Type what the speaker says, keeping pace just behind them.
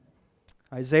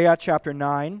Isaiah chapter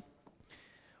 9,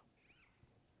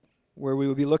 where we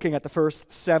will be looking at the first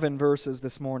 7 verses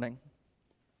this morning.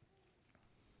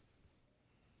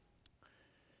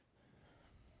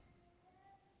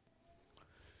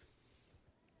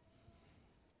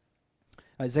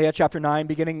 Isaiah chapter 9,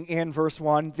 beginning in verse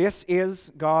 1. This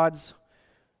is God's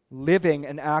living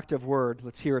and active word.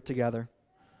 Let's hear it together.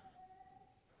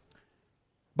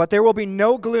 But there will be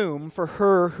no gloom for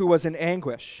her who was in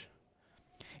anguish.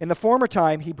 In the former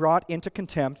time he brought into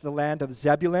contempt the land of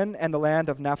Zebulun and the land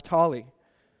of Naphtali.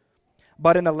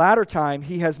 But in the latter time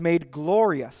he has made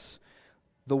glorious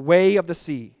the way of the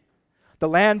sea, the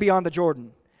land beyond the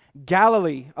Jordan,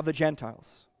 Galilee of the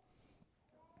Gentiles.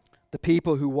 The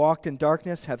people who walked in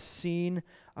darkness have seen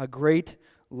a great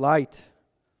light.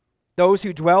 Those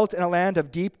who dwelt in a land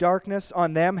of deep darkness,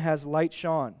 on them has light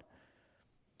shone.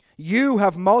 You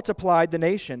have multiplied the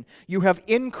nation. You have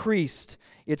increased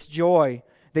its joy.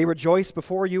 They rejoice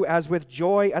before you as with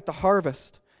joy at the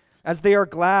harvest, as they are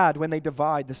glad when they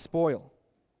divide the spoil.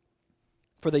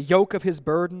 For the yoke of his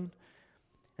burden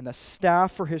and the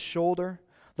staff for his shoulder,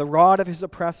 the rod of his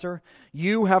oppressor,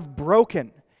 you have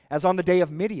broken as on the day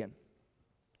of Midian.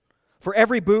 For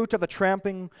every boot of the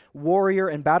tramping warrior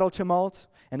in battle tumult,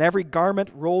 and every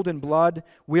garment rolled in blood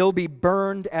will be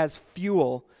burned as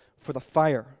fuel for the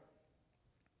fire.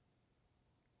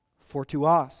 For to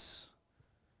us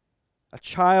a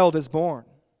child is born,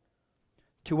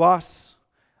 to us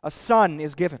a son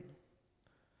is given,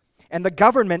 and the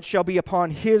government shall be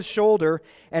upon his shoulder,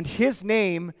 and his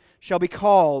name shall be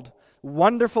called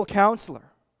Wonderful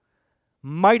Counselor,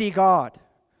 Mighty God,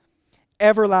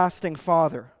 Everlasting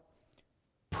Father,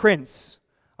 Prince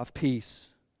of Peace.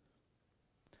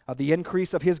 Of the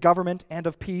increase of his government and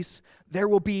of peace there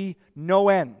will be no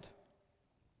end.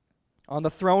 On the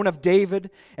throne of David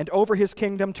and over his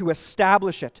kingdom, to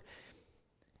establish it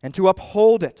and to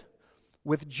uphold it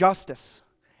with justice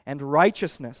and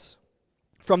righteousness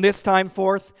from this time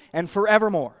forth and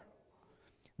forevermore.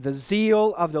 The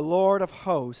zeal of the Lord of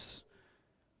hosts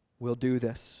will do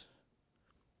this.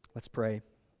 Let's pray.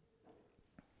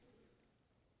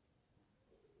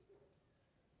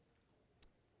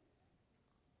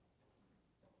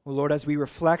 Well, Lord, as we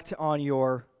reflect on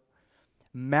your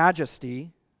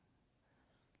majesty,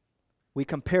 we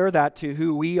compare that to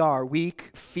who we are,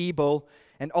 weak, feeble,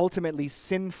 and ultimately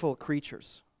sinful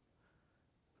creatures.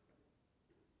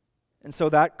 And so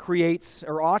that creates,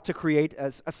 or ought to create,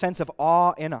 a sense of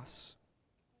awe in us.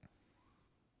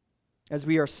 As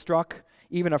we are struck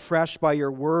even afresh by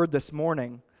your word this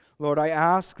morning, Lord, I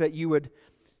ask that you would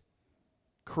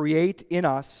create in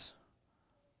us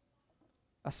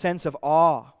a sense of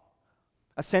awe,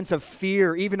 a sense of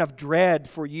fear, even of dread,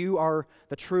 for you are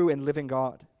the true and living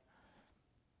God.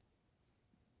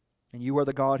 And you are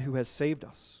the God who has saved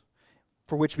us,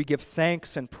 for which we give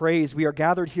thanks and praise. We are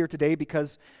gathered here today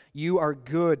because you are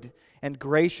good and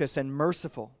gracious and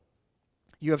merciful.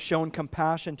 You have shown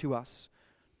compassion to us.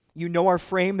 You know our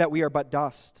frame, that we are but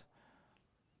dust.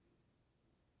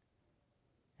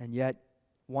 And yet,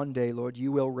 one day, Lord,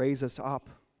 you will raise us up,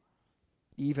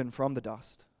 even from the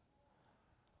dust.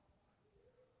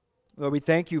 Lord, we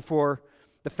thank you for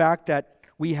the fact that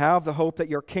we have the hope that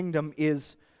your kingdom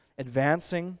is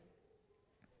advancing,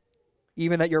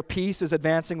 even that your peace is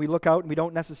advancing. We look out and we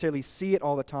don't necessarily see it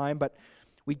all the time, but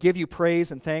we give you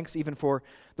praise and thanks even for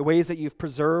the ways that you've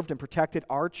preserved and protected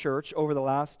our church over the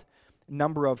last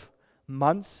number of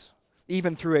months,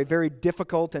 even through a very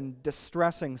difficult and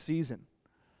distressing season.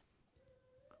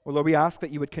 Well, Lord, we ask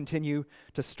that you would continue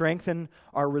to strengthen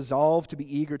our resolve to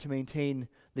be eager to maintain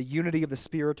the unity of the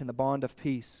Spirit and the bond of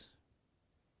peace.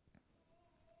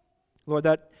 Lord,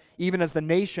 that even as the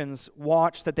nations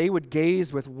watch, that they would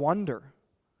gaze with wonder,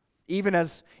 even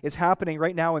as is happening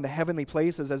right now in the heavenly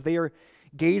places, as they are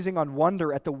gazing on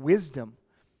wonder at the wisdom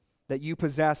that you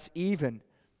possess even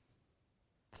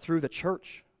through the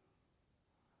church.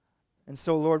 And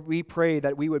so, Lord, we pray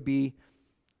that we would be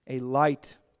a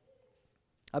light,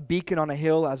 a beacon on a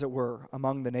hill, as it were,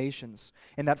 among the nations,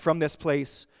 and that from this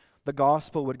place the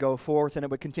gospel would go forth, and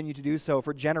it would continue to do so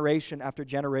for generation after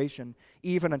generation,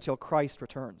 even until Christ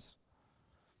returns.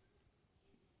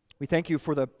 We thank you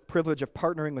for the privilege of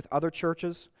partnering with other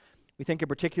churches. We think in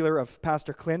particular of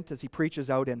Pastor Clint as he preaches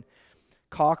out in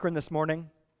Cochrane this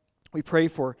morning. We pray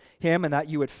for him and that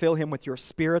you would fill him with your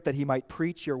Spirit, that he might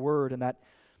preach your word, and that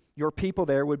your people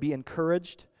there would be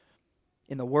encouraged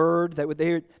in the word,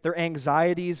 that their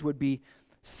anxieties would be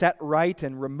set right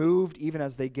and removed even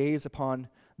as they gaze upon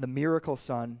the miracle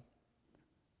Son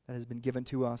that has been given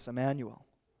to us, Emmanuel.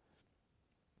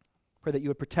 Pray that you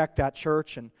would protect that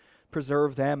church and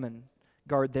preserve them and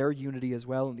guard their unity as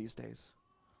well in these days.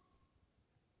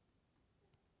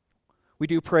 We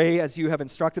do pray, as you have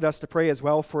instructed us to pray as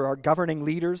well, for our governing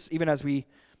leaders, even as we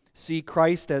see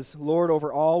Christ as Lord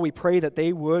over all. We pray that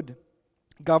they would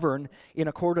govern in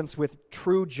accordance with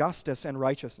true justice and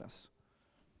righteousness,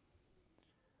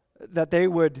 that they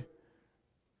would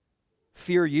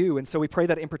fear you. And so we pray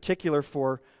that in particular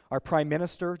for our Prime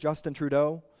Minister, Justin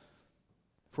Trudeau,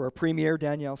 for our Premier,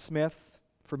 Danielle Smith,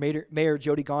 for Mayor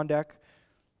Jody Gondek,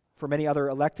 for many other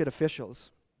elected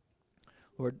officials.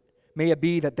 Lord, may it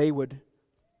be that they would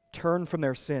turn from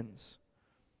their sins,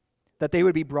 that they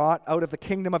would be brought out of the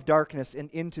kingdom of darkness and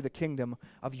into the kingdom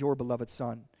of your beloved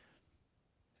Son.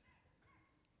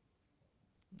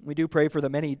 We do pray for the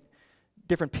many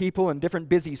different people and different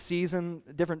busy season,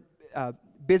 different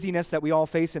busyness that we all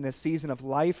face in this season of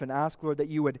life, and ask, Lord, that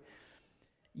you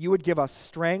would give us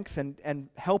strength and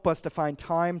help us to find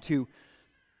time to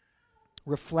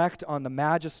reflect on the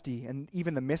majesty and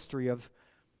even the mystery of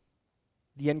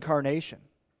the incarnation.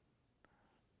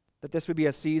 That this would be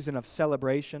a season of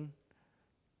celebration.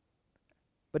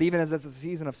 But even as it's a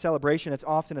season of celebration, it's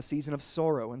often a season of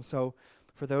sorrow. And so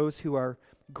for those who are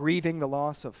grieving the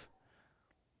loss of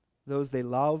those they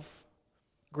love,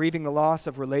 grieving the loss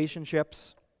of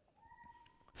relationships,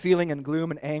 feeling in gloom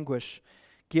and anguish,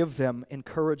 give them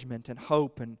encouragement and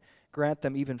hope and grant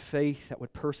them even faith that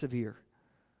would persevere.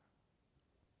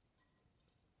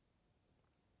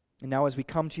 And now as we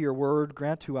come to your word,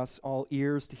 grant to us all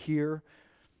ears to hear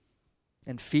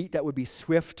and feet that would be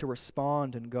swift to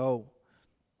respond and go,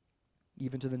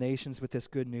 even to the nations with this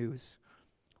good news.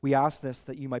 We ask this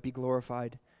that you might be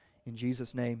glorified. In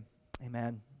Jesus' name,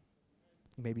 amen.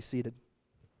 You may be seated.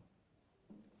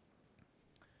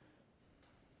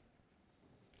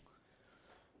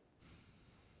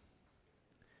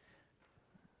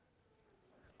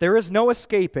 There is no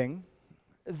escaping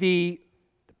the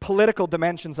political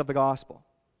dimensions of the gospel.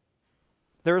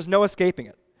 There is no escaping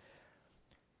it.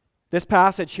 This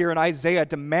passage here in Isaiah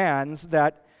demands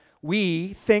that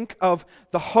we think of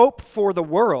the hope for the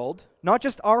world, not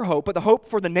just our hope, but the hope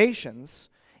for the nations,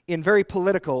 in very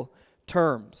political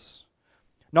terms.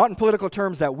 Not in political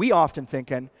terms that we often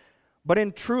think in, but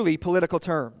in truly political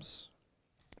terms.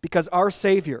 Because our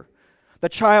Savior, the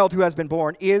child who has been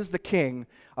born, is the King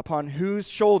upon whose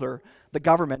shoulder the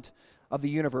government of the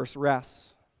universe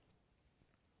rests.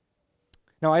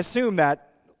 Now, I assume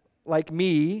that, like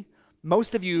me,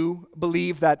 most of you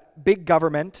believe that big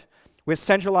government with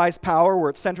centralized power,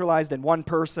 where it's centralized in one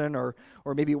person or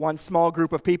maybe one small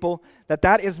group of people,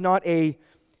 that is not a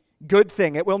good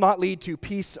thing. It will not lead to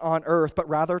peace on earth, but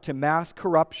rather to mass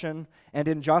corruption and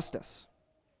injustice.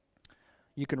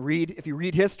 You can read, if you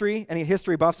read history, any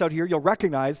history buffs out here, you'll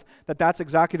recognize that that's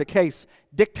exactly the case.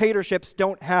 Dictatorships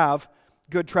don't have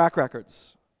good track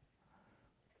records,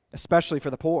 especially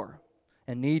for the poor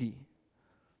and needy.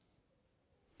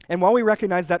 And while we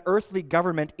recognize that earthly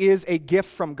government is a gift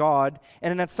from God,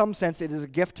 and in some sense it is a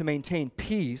gift to maintain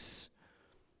peace,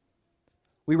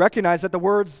 we recognize that the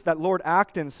words that Lord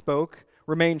Acton spoke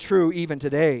remain true even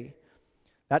today.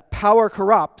 That power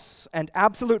corrupts, and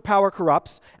absolute power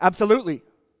corrupts absolutely.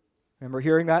 Remember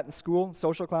hearing that in school, in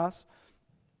social class?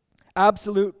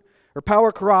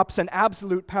 Power corrupts, and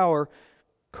absolute power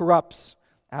corrupts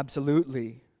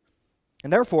absolutely.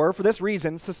 And therefore, for this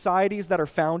reason, societies that are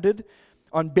founded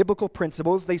on biblical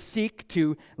principles, they seek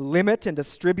to limit and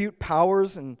distribute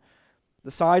powers and the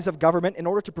size of government in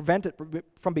order to prevent it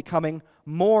from becoming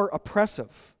more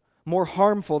oppressive, more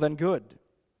harmful than good.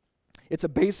 It's a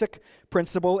basic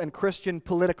principle in Christian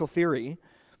political theory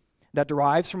that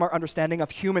derives from our understanding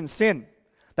of human sin,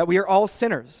 that we are all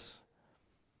sinners.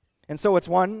 And so it's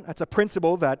a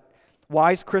principle that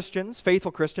wise Christians,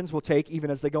 faithful Christians, will take even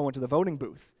as they go into the voting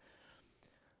booth.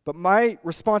 But my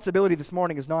responsibility this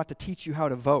morning is not to teach you how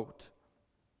to vote.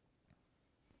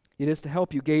 It is to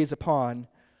help you gaze upon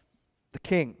the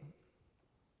King.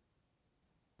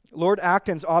 Lord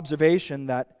Acton's observation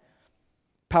that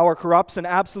power corrupts and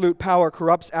absolute power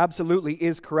corrupts absolutely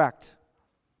is correct.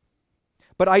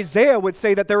 But Isaiah would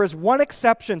say that there is one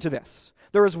exception to this.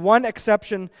 There is one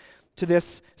exception to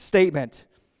this statement.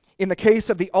 In the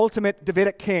case of the ultimate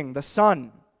Davidic king, the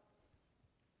Son,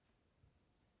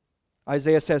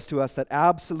 Isaiah says to us that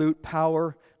absolute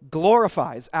power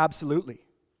glorifies absolutely.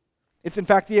 It's in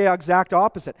fact the exact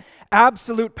opposite.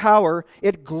 Absolute power,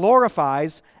 it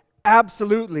glorifies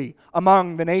absolutely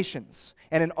among the nations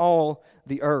and in all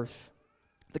the earth.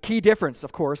 The key difference,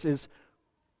 of course, is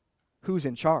who's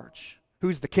in charge?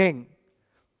 Who's the king?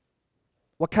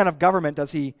 What kind of government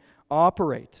does he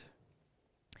operate?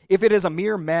 If it is a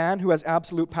mere man who has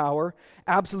absolute power,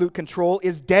 absolute control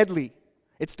is deadly.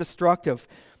 It's destructive.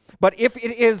 But if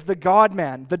it is the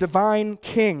God-man, the divine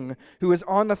king who is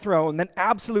on the throne, then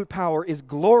absolute power is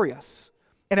glorious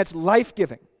and it's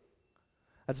life-giving.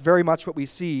 That's very much what we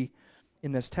see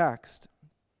in this text.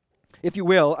 If you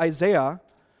will, Isaiah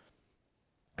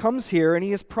comes here and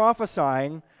he is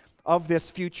prophesying of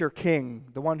this future king,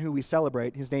 the one who we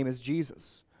celebrate. His name is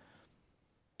Jesus.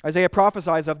 Isaiah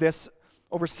prophesies of this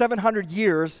over 700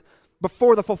 years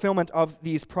before the fulfillment of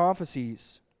these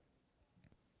prophecies.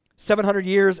 700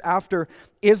 years after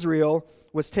Israel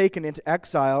was taken into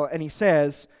exile, and he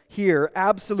says here,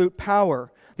 absolute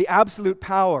power, the absolute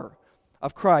power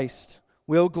of Christ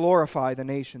will glorify the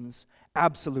nations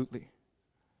absolutely.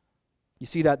 You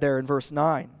see that there in verse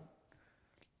 9,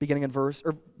 beginning in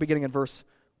verse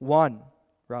 1,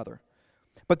 rather.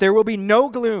 But there will be no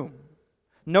gloom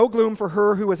for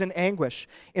her who was in anguish.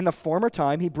 In the former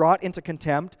time he brought into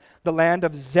contempt the land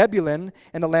of Zebulun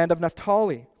and the land of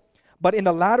Naphtali. But in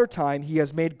the latter time he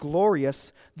has made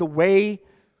glorious the way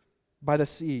by the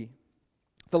sea,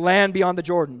 the land beyond the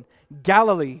Jordan,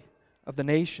 Galilee of the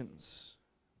nations.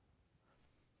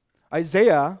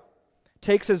 Isaiah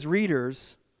takes his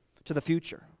readers to the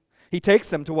future. He takes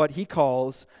them to what he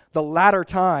calls the latter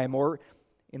time, or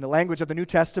in the language of the New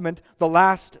Testament, the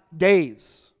last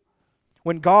days,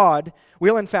 when God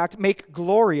will in fact make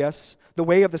glorious the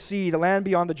way of the sea, the land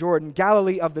beyond the Jordan,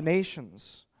 Galilee of the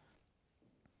nations.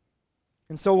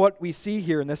 And so what we see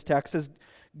here in this text is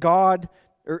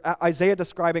Isaiah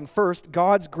describing first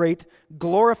God's great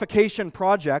glorification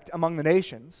project among the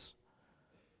nations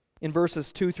in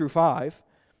verses 2 through 5.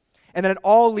 And then it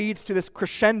all leads to this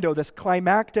crescendo, this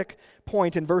climactic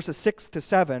point in verses 6 to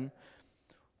 7,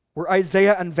 where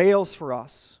Isaiah unveils for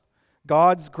us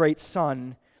God's great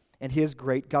Son and his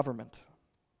great government.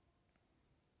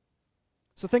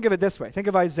 So think of it this way. Think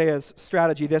of Isaiah's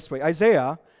strategy this way.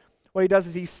 Isaiah, what he does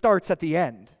is he starts at the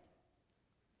end.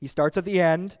 He starts at the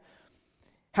end,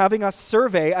 having us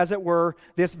survey, as it were,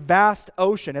 this vast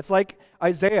ocean. It's like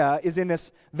Isaiah is in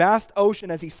this vast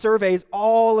ocean as he surveys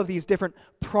all of these different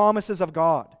promises of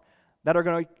God that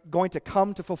are going to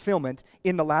come to fulfillment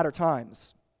in the latter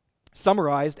times,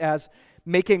 summarized as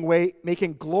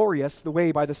making glorious the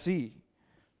way by the sea.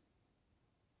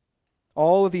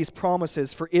 All of these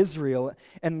promises for Israel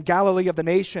and Galilee of the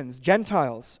nations,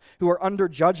 Gentiles who are under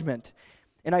judgment.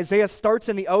 And Isaiah starts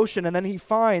in the ocean, and then he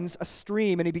finds a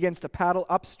stream, and he begins to paddle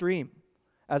upstream,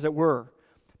 as it were.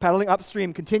 Paddling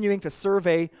upstream, continuing to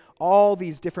survey all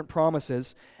these different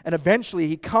promises. And eventually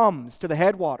he comes to the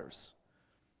headwaters,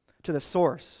 to the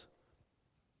source,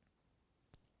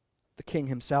 the King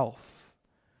himself.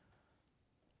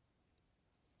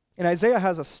 And Isaiah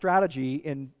has a strategy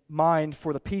in mind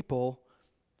for the people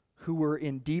who were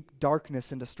in deep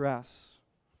darkness and distress.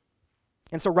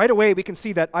 And so right away we can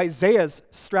see that Isaiah's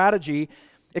strategy,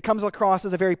 it comes across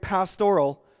as in a very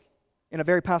pastoral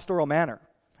manner.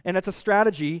 And it's a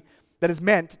strategy that is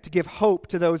meant to give hope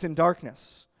to those in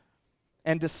darkness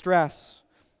and distress.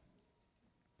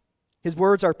 His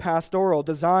words are pastoral,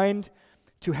 designed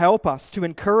to help us, to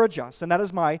encourage us. And that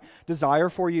is my desire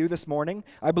for you this morning.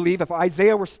 I believe if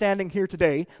Isaiah were standing here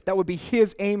today, that would be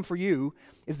his aim for you,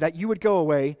 is that you would go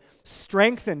away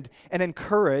strengthened and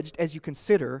encouraged as you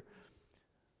consider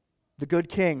the good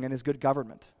king and his good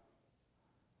government.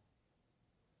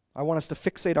 I want us to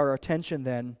fixate our attention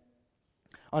then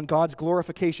on God's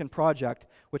glorification project,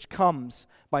 which comes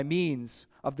by means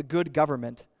of the good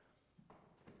government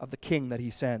of the king that he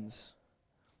sends.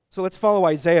 So let's follow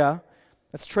Isaiah.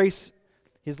 Let's trace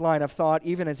his line of thought,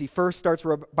 even as he first starts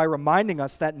by reminding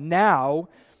us that now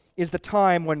is the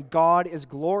time when God is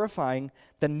glorifying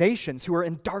the nations who are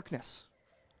in darkness.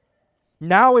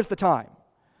 Now is the time.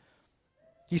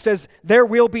 He says, there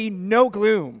will be no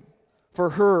gloom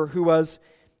for her who was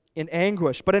in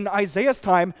anguish. But in Isaiah's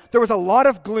time, there was a lot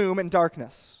of gloom and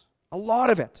darkness. A lot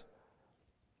of it.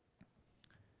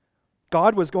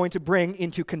 God was going to bring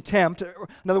into contempt,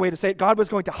 another way to say it, God was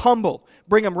going to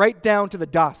bring them right down to the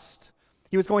dust.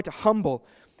 He was going to humble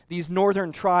these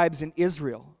northern tribes in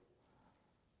Israel.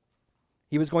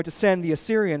 He was going to send the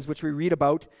Assyrians, which we read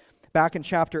about back in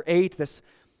chapter 8, this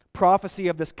prophecy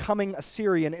of this coming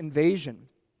Assyrian invasion,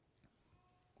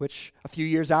 which a few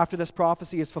years after this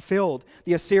prophecy is fulfilled.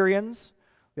 The Assyrians,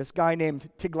 this guy named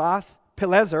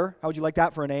Tiglath-Pileser, how would you like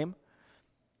that for a name?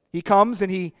 He comes and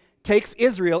he takes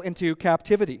Israel into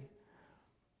captivity.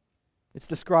 It's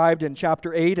described in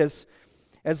chapter 8 as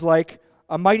like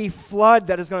a mighty flood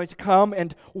that is going to come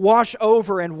and wash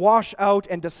over and wash out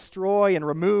and destroy and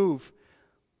remove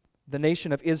the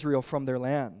nation of Israel from their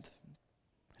land.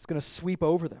 It's going to sweep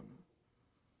over them.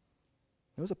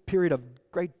 It was a period of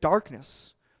great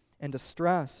darkness and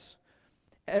distress.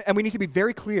 And we need to be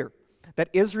very clear that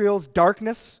Israel's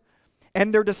darkness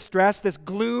and their distress, this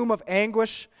gloom of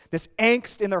anguish, this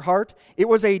angst in their heart, it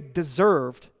was a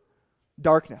deserved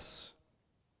darkness.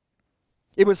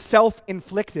 It was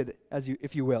self-inflicted,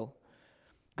 if you will.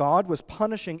 God was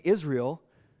punishing Israel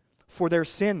for their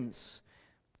sins.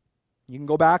 You can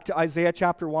go back to Isaiah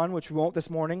chapter 1, which we won't this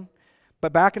morning.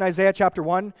 But back in Isaiah chapter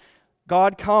 1,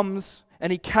 God comes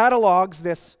and he catalogs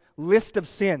this list of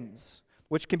sins,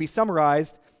 which can be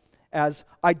summarized as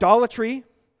idolatry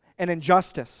and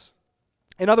injustice.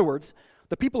 In other words,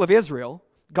 the people of Israel,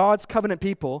 God's covenant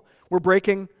people, were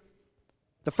breaking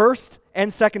the first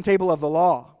and second table of the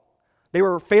law. They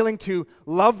were failing to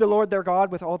love the Lord their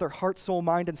God with all their heart, soul,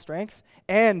 mind, and strength,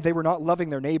 and they were not loving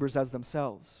their neighbors as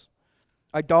themselves.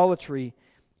 Idolatry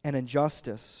and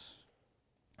injustice.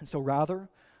 And so rather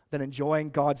than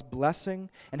enjoying God's blessing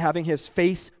and having his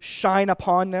face shine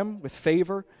upon them with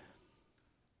favor,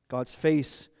 God's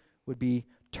face would be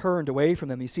turned away from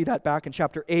them. You see that back in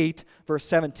chapter 8, verse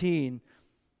 17.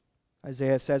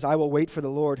 Isaiah says, I will wait for the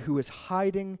Lord who is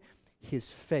hiding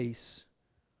his face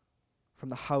from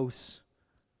the house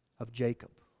of Jacob.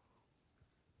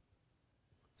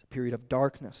 It's a period of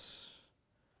darkness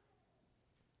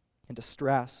and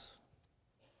distress.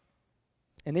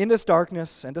 And in this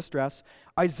darkness and distress,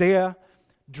 Isaiah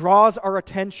draws our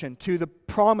attention to the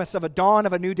promise of a dawn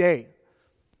of a new day,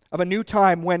 of a new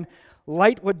time when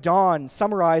light would dawn,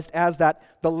 summarized as that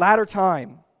the latter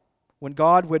time when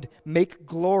God would make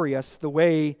glorious the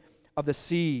way of the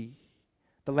sea,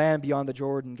 the land beyond the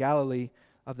Jordan, Galilee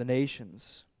of the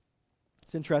nations.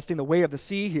 It's interesting, the way of the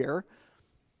sea here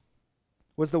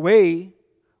was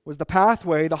the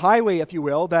pathway, the highway, if you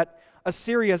will, that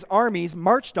Assyria's armies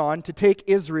marched on to take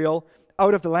Israel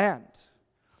out of the land.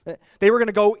 They were going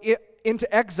to go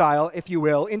into exile, if you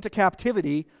will, into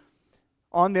captivity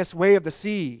on this way of the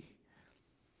sea.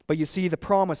 But you see the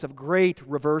promise of great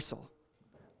reversal,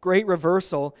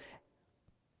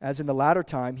 as in the latter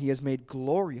time he has made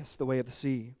glorious the way of the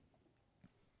sea.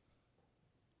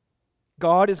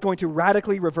 God is going to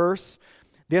radically reverse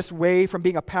this way from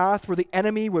being a path where the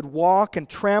enemy would walk and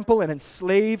trample and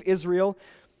enslave Israel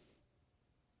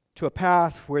to a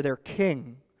path where their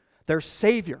king, their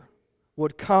Savior,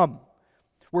 would come,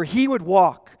 where he would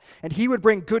walk and he would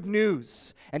bring good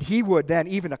news and he would then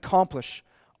even accomplish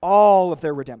all of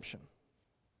their redemption,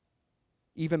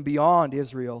 even beyond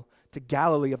Israel to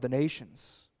Galilee of the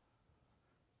nations,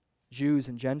 Jews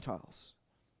and Gentiles.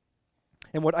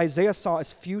 And what Isaiah saw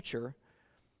as future,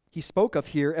 he spoke of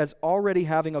here as already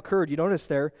having occurred. You notice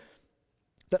there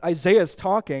that Isaiah is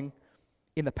talking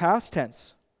in the past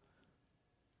tense.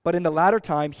 But in the latter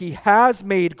time, he has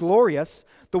made glorious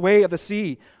the way of the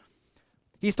sea.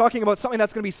 He's talking about something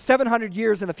that's going to be 700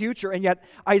 years in the future, and yet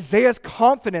Isaiah's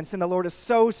confidence in the Lord is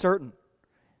so certain.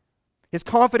 His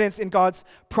confidence in God's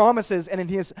promises and in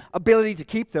his ability to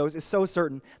keep those is so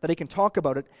certain that he can talk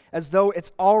about it as though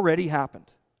it's already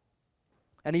happened.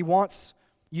 And he wants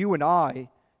you and I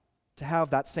to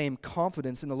have that same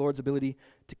confidence in the Lord's ability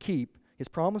to keep his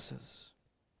promises.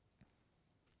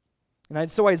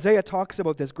 And so Isaiah talks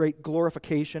about this great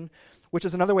glorification, which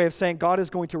is another way of saying God is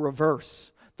going to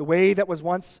reverse. The way that was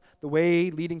once the way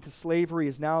leading to slavery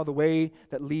is now the way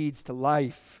that leads to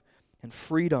life and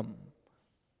freedom.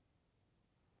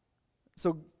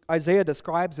 So Isaiah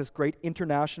describes this great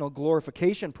international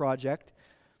glorification project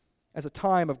as a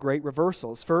time of great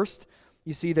reversals. First,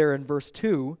 you see there in verse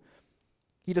 2,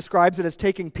 he describes it as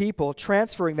taking people,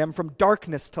 transferring them from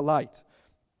darkness to light.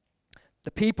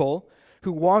 The people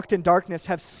who walked in darkness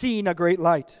have seen a great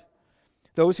light.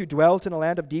 Those who dwelt in a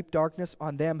land of deep darkness,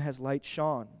 on them has light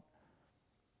shone.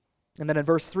 And then in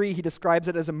verse 3, he describes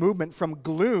it as a movement from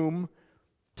gloom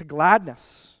to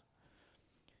gladness.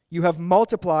 You have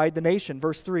multiplied the nation.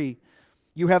 Verse 3,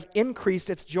 you have increased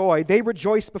its joy. They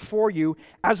rejoice before you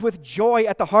as with joy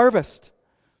at the harvest,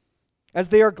 as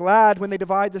they are glad when they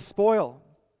divide the spoil.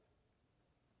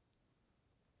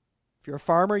 If you're a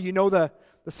farmer, you know the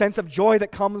sense of joy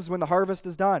that comes when the harvest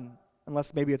is done.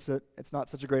 Unless maybe it's not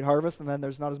such a great harvest, and then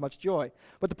there's not as much joy.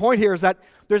 But the point here is that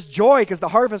there's joy because the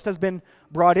harvest has been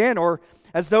brought in, or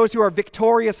as those who are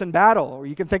victorious in battle, or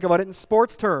you can think about it in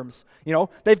sports terms. You know,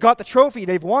 they've got the trophy,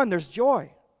 they've won, there's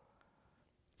joy.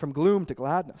 From gloom to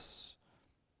gladness.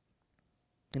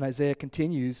 And Isaiah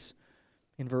continues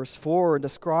in verse 4 and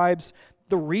describes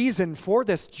the reason for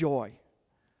this joy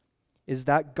is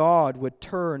that God would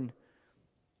turn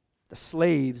the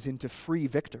slaves into free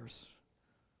victors.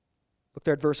 Look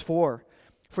there at verse 4.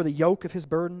 For the yoke of his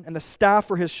burden and the staff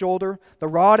for his shoulder, the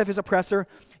rod of his oppressor,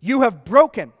 you have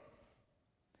broken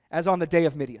as on the day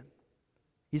of Midian.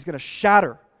 He's going to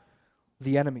shatter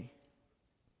the enemy.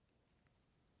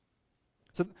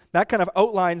 So that kind of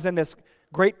outlines then this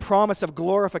great promise of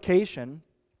glorification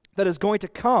that is going to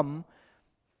come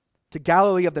to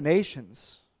Galilee of the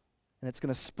nations, and it's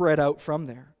going to spread out from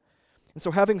there. And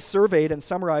so having surveyed and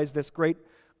summarized this great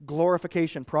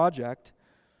glorification project,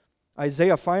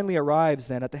 Isaiah finally arrives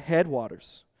then at the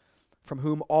headwaters from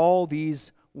whom all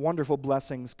these wonderful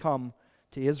blessings come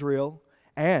to Israel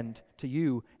and to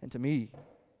you and to me.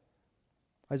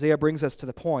 Isaiah brings us to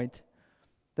the point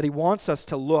that he wants us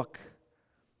to look.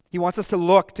 He wants us to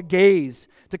look, to gaze,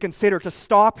 to consider, to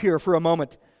stop here for a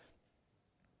moment.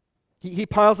 He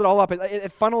piles it all up.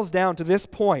 It funnels down to this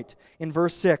point in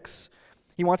verse 6.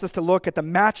 He wants us to look at the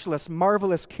matchless,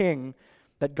 marvelous King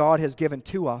that God has given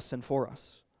to us and for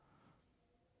us.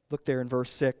 Look there in verse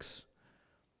 6.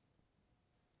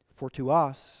 For to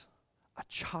us a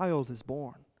child is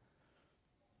born.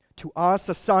 To us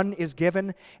a son is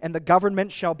given, and the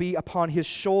government shall be upon his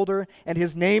shoulder, and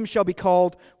his name shall be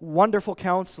called Wonderful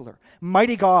Counselor,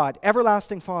 Mighty God,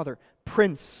 Everlasting Father,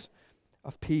 Prince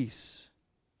of Peace.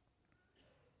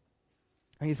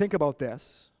 And you think about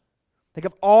this. Think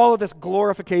of all of this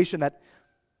glorification that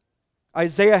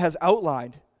Isaiah has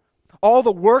outlined, all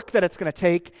the work that it's going to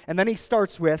take, and then he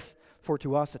starts with, for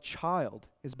to us a child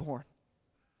is born.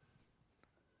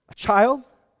 A child?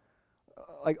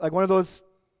 Like one of those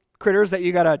critters that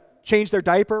you got to change their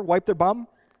diaper, wipe their bum?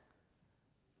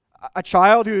 A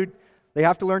child who they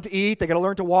have to learn to eat, they got to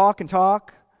learn to walk and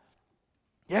talk?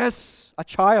 Yes, a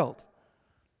child.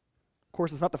 Of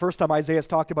course, it's not the first time Isaiah's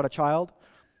talked about a child.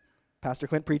 Pastor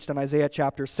Clint preached on Isaiah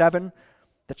chapter 7,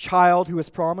 the child who is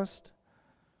promised.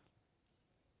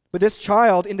 But this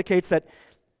child indicates that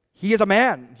he is a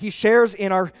man. He shares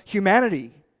in our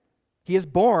humanity. He is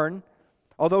born,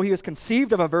 although he was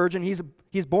conceived of a virgin, he's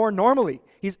born normally.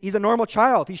 He's a normal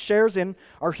child. He shares in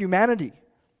our humanity.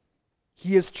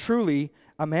 He is truly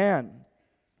a man.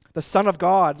 The Son of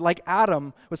God, like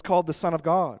Adam, was called the Son of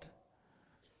God.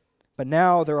 But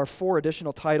now there are 4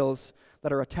 additional titles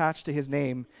that are attached to his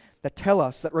name that tell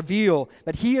us, that reveal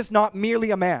that he is not merely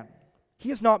a man.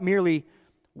 He is not merely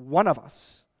one of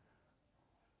us.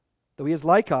 Though he is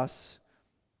like us,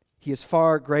 he is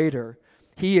far greater.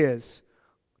 He is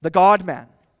the God-man,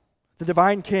 the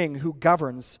divine King who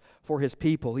governs for his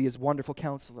people. He is Wonderful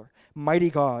Counselor,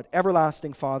 Mighty God,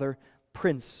 Everlasting Father,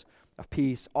 Prince of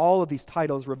Peace. All of these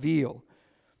titles reveal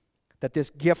that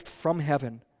this gift from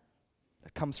heaven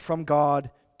that comes from God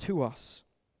to us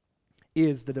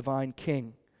is the divine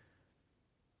King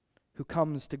who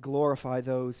comes to glorify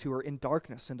those who are in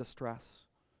darkness and distress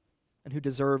and who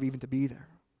deserve even to be there.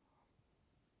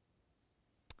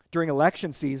 During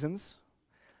election seasons,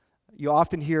 you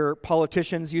often hear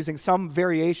politicians using some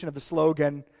variation of the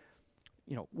slogan,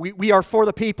 we are for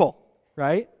the people,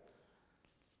 right?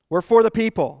 We're for the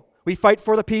people. We fight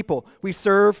for the people. We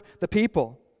serve the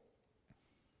people.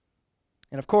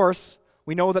 And of course,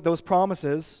 we know that those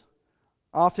promises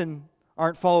often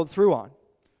aren't followed through on.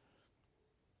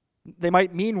 They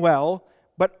might mean well,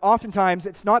 but oftentimes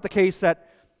it's not the case that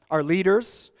our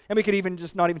leaders, and we could even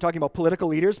just not even talking about political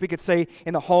leaders, we could say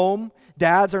in the home,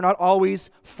 dads are not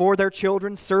always for their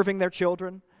children, serving their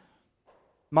children.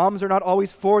 Moms are not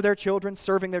always for their children,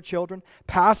 serving their children.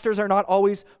 Pastors are not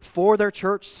always for their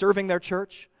church, serving their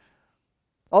church.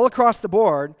 All across the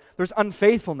board, there's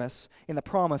unfaithfulness in the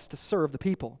promise to serve the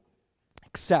people,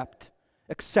 except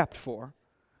for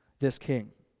this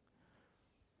King.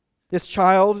 This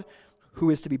child who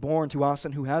is to be born to us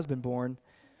and who has been born,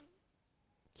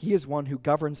 he is one who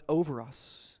governs over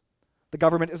us. The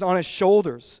government is on his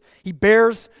shoulders. He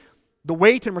bears the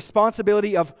weight and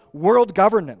responsibility of world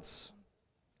governance.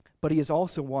 But he is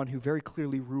also one who very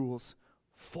clearly rules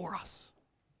for us.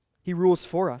 He rules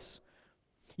for us.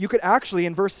 You could actually,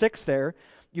 in verse 6 there,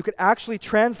 you could actually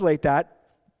translate that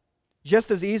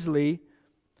just as easily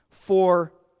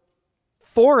for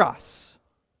us.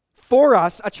 For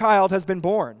us, a child has been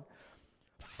born.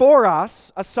 For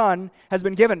us, a son has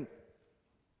been given.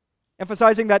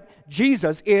 Emphasizing that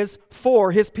Jesus is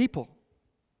for his people.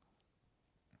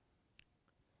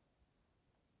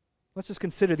 Let's just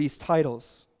consider these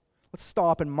titles. Let's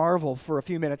stop and marvel for a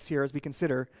few minutes here as we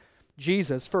consider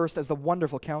Jesus first as the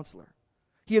Wonderful Counselor.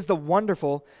 He is the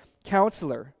Wonderful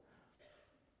Counselor.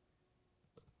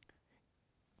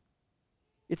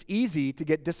 It's easy to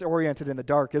get disoriented in the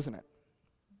dark, isn't it?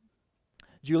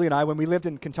 Julie and I, when we lived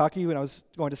in Kentucky, when I was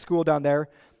going to school down there,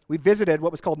 we visited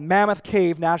what was called Mammoth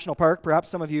Cave National Park. Perhaps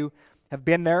some of you have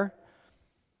been there.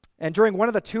 And during one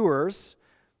of the tours,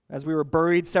 as we were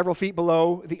buried several feet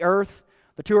below the earth,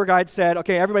 the tour guide said,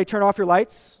 okay, everybody turn off your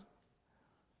lights.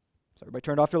 So everybody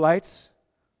turned off their lights.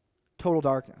 Total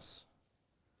darkness.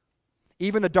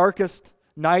 Even the darkest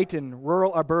night in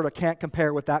rural Alberta can't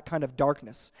compare with that kind of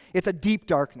darkness. It's a deep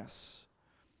darkness.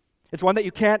 It's one that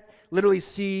you can't literally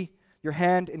see your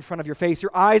hand in front of your face.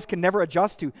 Your eyes can never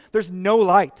adjust to. There's no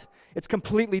light. It's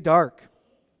completely dark.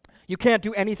 You can't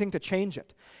do anything to change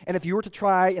it. And if you were to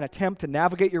try and attempt to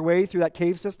navigate your way through that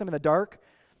cave system in the dark,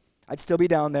 I'd still be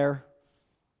down there,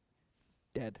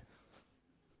 dead.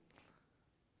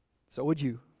 So would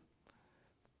you.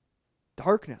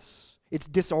 Darkness. It's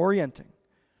disorienting.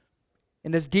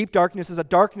 And this deep darkness is a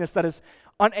darkness that is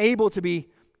unable to be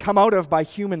come out of by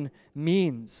human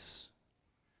means.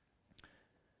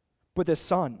 But this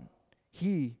Son,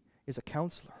 he is a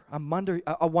counselor,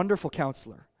 a wonderful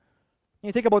counselor. And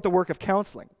you think about the work of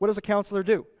counseling. What does a counselor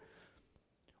do?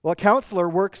 Well, a counselor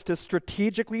works to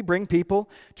strategically bring people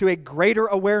to a greater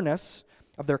awareness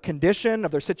of their condition,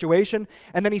 of their situation,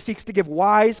 and then he seeks to give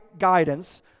wise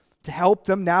guidance to help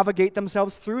them navigate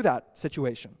themselves through that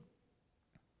situation.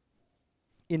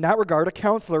 In that regard, a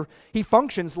counselor, he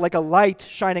functions like a light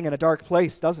shining in a dark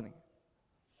place, doesn't he?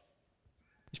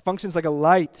 He functions like a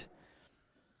light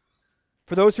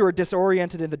for those who are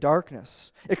disoriented in the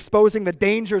darkness, exposing the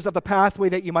dangers of the pathway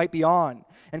that you might be on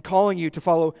and calling you to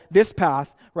follow this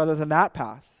path rather than that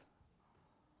path.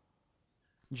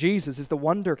 Jesus is the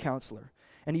wonder counselor,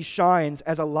 and he shines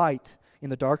as a light in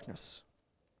the darkness,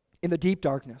 in the deep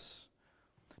darkness,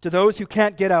 to those who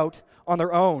can't get out on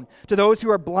their own, to those who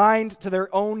are blind to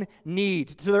their own need,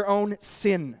 to their own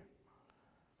sin.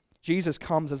 Jesus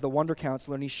comes as the wonder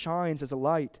counselor, and he shines as a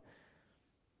light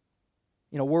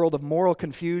in a world of moral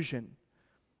confusion,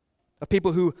 of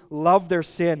people who love their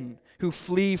sin, who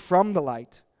flee from the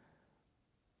light.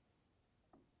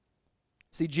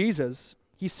 See, Jesus,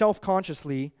 he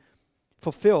self-consciously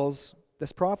fulfills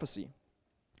this prophecy.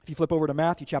 If you flip over to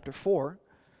Matthew chapter 4,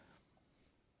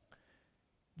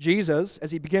 Jesus,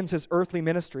 as he begins his earthly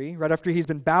ministry, right after he's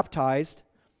been baptized,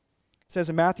 it says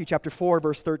in Matthew chapter 4,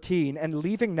 verse 13, "And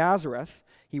leaving Nazareth,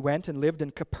 he went and lived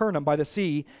in Capernaum by the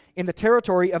sea, in the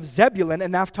territory of Zebulun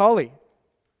and Naphtali."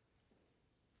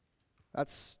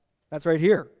 That's right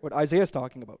here, what Isaiah is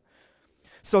talking about.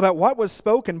 "So that what was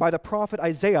spoken by the prophet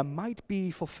Isaiah might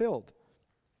be fulfilled.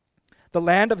 The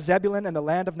land of Zebulun and the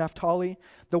land of Naphtali,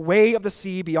 the way of the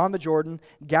sea beyond the Jordan,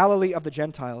 Galilee of the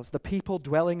Gentiles, the people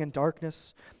dwelling in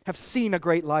darkness have seen a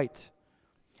great light.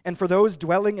 And for those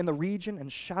dwelling in the region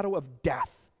and shadow of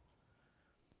death,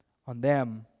 on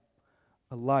them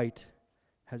a light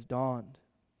has dawned."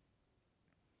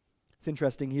 It's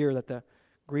interesting here that the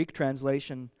Greek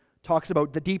translation talks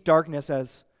about the deep darkness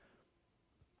as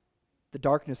the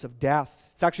darkness of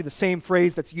death. It's actually the same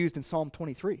phrase that's used in Psalm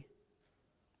 23.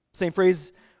 Same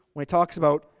phrase when it talks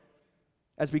about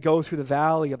as we go through the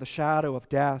valley of the shadow of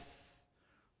death.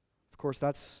 Of course,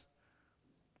 that's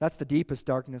the deepest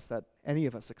darkness that any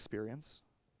of us experience.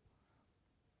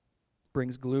 It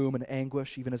brings gloom and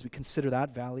anguish even as we consider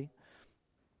that valley.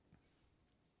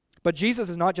 But Jesus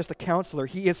is not just a counselor,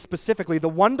 he is specifically the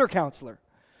wonder counselor.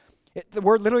 The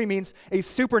word literally means a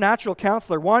supernatural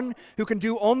counselor, one who can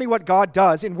do only what God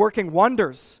does in working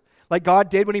wonders, like God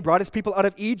did when he brought his people out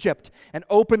of Egypt and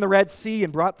opened the Red Sea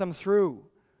and brought them through.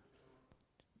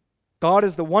 God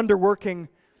is the wonder-working,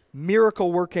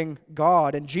 miracle-working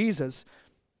God, and Jesus,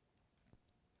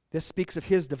 this speaks of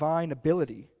his divine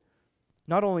ability,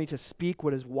 not only to speak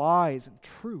what is wise and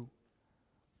true,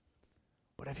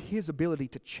 but of his ability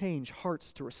to change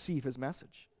hearts to receive his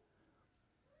message.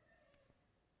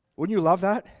 Wouldn't you love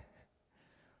that?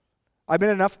 I've been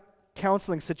in enough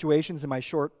counseling situations in my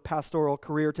short pastoral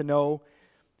career to know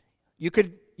you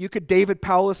could David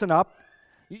Powlison up,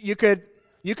 you could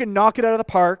knock it out of the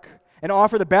park and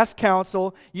offer the best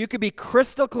counsel, you could be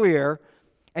crystal clear,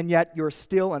 and yet you're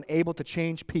still unable to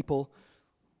change people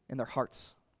in their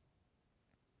hearts.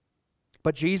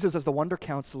 But Jesus, as the wonder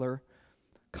counselor,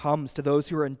 comes to those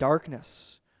who are in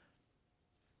darkness.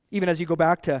 Even as you go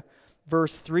back to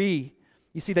verse 3,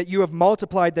 you see that you have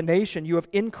multiplied the nation, you have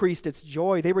increased its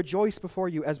joy. They rejoice before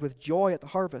you as with joy at the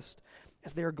harvest,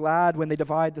 as they are glad when they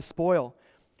divide the spoil.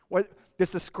 What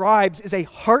this describes is a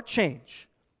heart change,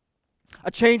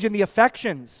 a change in the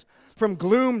affections from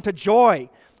gloom to joy,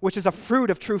 which is a fruit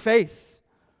of true faith.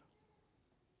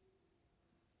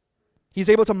 He's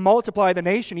able to multiply the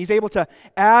nation. He's able to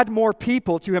add more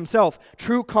people to himself,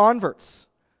 true converts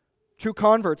who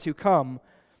come.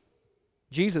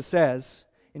 Jesus says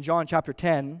in John chapter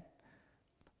 10,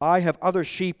 "I have other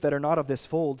sheep that are not of this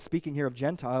fold," speaking here of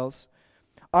Gentiles.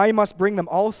 "I must bring them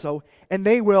also, and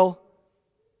they will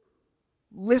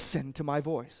listen to my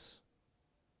voice."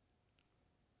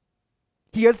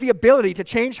 He has the ability to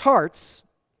change hearts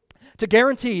to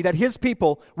guarantee that his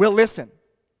people will listen.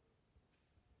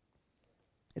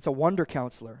 It's a wonder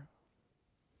counselor.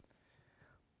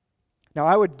 Now,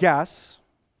 I would guess,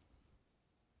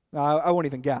 I won't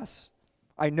even guess,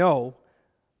 I know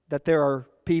that there are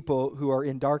people who are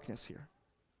in darkness here.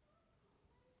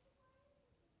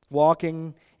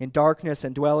 Walking in darkness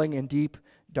and dwelling in deep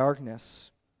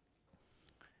darkness.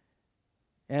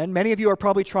 And many of you are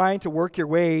probably trying to work your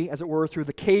way, as it were, through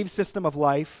the cave system of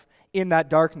life in that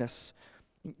darkness.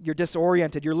 You're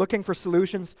disoriented. You're looking for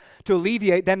solutions to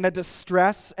alleviate then the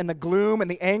distress and the gloom and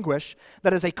the anguish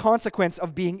that is a consequence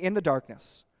of being in the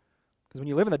darkness. Because when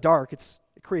you live in the dark, it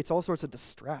creates all sorts of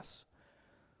distress.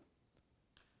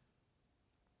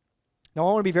 Now, I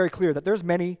want to be very clear that there's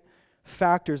many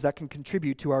factors that can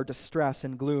contribute to our distress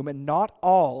and gloom, and not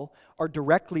all are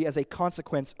directly as a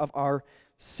consequence of our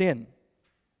sin.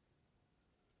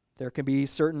 There can be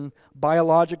certain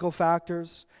biological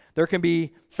factors. There can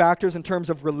be factors in terms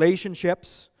of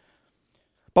relationships.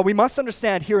 But we must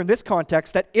understand here in this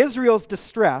context that Israel's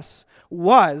distress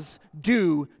was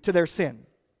due to their sin.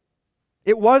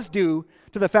 It was due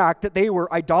to the fact that they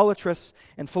were idolatrous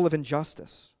and full of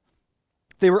injustice.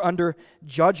 They were under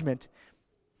judgment.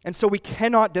 And so we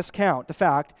cannot discount the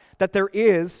fact that there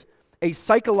is a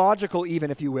psychological, even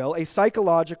if you will, a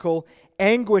psychological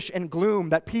anguish and gloom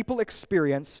that people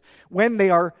experience when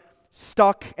they are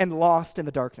stuck and lost in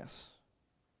the darkness.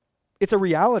 It's a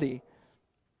reality.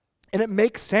 And it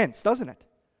makes sense, doesn't it?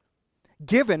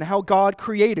 Given how God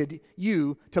created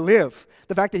you to live.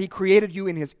 The fact that He created you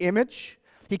in His image,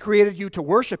 He created you to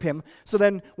worship Him. So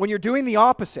then when you're doing the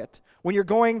opposite, when you're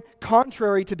going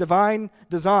contrary to divine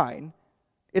design,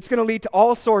 it's going to lead to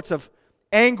all sorts of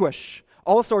anguish,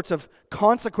 all sorts of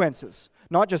consequences,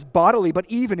 not just bodily, but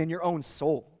even in your own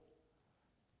soul.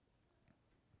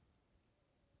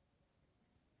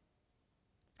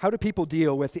 How do people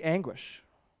deal with the anguish?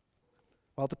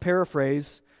 Well, to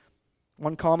paraphrase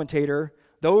one commentator,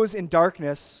 those in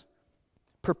darkness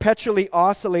perpetually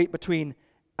oscillate between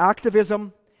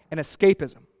activism and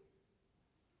escapism.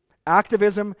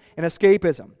 Activism and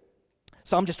escapism.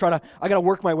 So I'm just I got to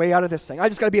work my way out of this thing. I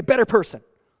just got to be a better person,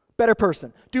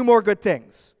 do more good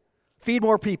things, feed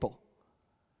more people.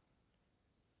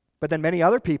 But then many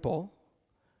other people,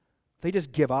 they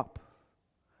just give up.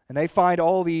 And they find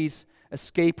all these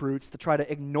escape routes to try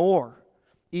to ignore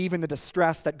even the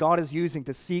distress that God is using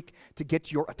to seek to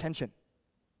get your attention.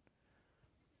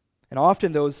 And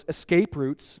often those escape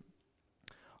routes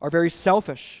are very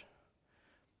selfish.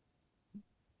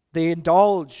 They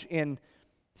indulge in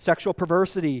sexual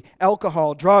perversity,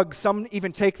 alcohol, drugs. Some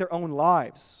even take their own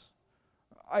lives.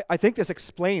 I think this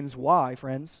explains why,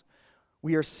 friends,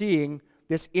 we are seeing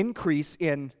this increase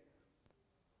in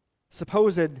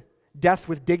supposed death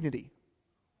with dignity,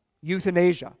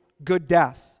 euthanasia, good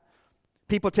death,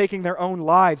 people taking their own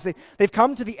lives. They've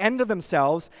come to the end of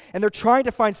themselves, and they're trying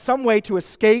to find some way to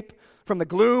escape from the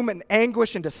gloom and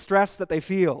anguish and distress that they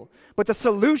feel. But the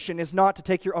solution is not to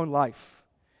take your own life.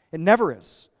 It never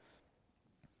is.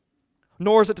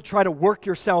 Nor is it to try to work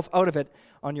yourself out of it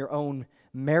on your own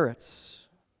merits.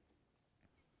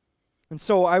 And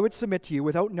so I would submit to you,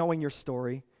 without knowing your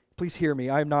story, please hear me,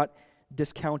 I'm not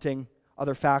discounting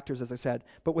other factors, as I said,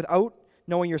 but without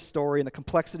knowing your story and the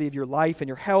complexity of your life and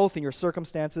your health and your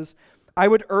circumstances, I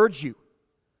would urge you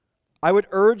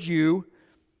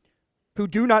who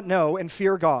do not know and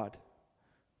fear God,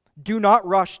 do not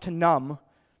rush to numb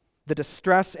the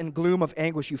distress and gloom of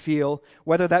anguish you feel,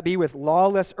 whether that be with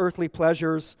lawless earthly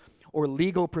pleasures or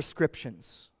legal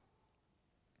prescriptions.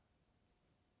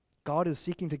 God is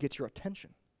seeking to get your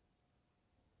attention.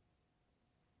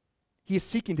 He is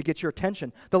seeking to get your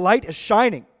attention. The light is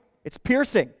shining. It's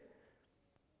piercing.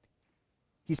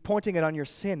 He's pointing it on your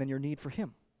sin and your need for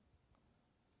Him.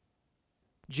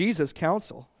 Jesus'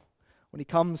 counsel, when He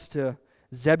comes to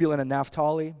Zebulun and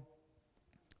Naphtali,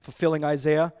 fulfilling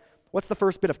Isaiah, what's the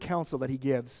first bit of counsel that He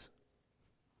gives?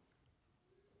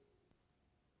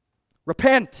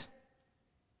 Repent.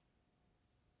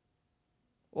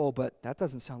 Oh, but that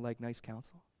doesn't sound like nice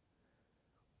counsel.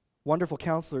 Wonderful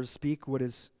counselors speak what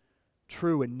is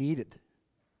true and needed,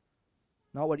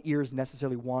 not what ears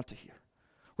necessarily want to hear.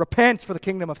 Repent, for the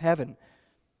kingdom of heaven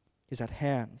is at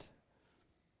hand.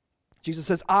 Jesus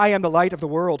says, I am the light of the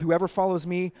world. Whoever follows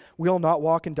me will not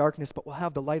walk in darkness, but will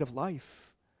have the light of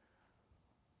life.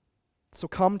 So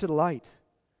come to the light.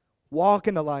 Walk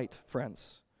in the light,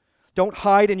 friends. Don't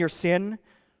hide in your sin.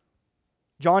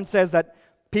 John says that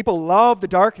people love the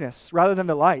darkness rather than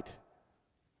the light.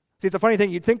 See, it's a funny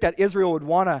thing. You'd think that Israel would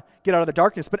want to get out of the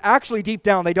darkness, but actually deep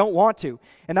down they don't want to.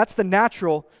 And that's the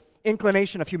natural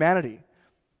inclination of humanity.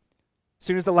 As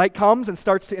soon as the light comes and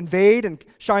starts to invade and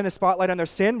shine the spotlight on their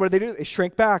sin, what do? They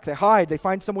shrink back, they hide, they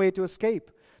find some way to escape.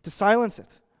 to silence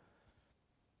it.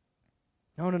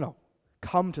 No.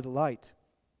 Come to the light.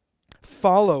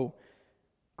 Follow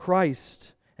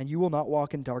Christ, and you will not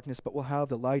walk in darkness, but will have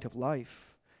the light of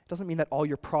life. It doesn't mean that all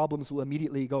your problems will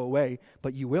immediately go away,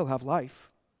 but you will have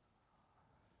life.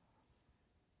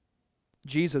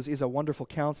 Jesus is a wonderful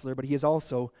counselor, but he is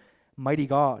also mighty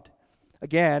God.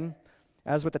 Again,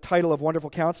 as with the title of Wonderful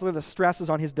Counselor, the stress is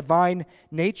on his divine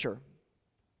nature.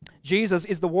 Jesus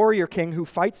is the warrior king who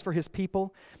fights for his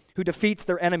people, who defeats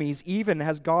their enemies, even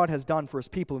as God has done for his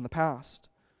people in the past.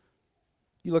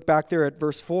 You look back there at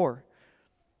verse 4.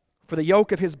 For the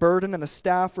yoke of his burden and the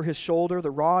staff for his shoulder,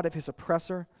 the rod of his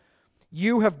oppressor,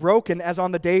 you have broken as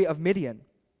on the day of Midian.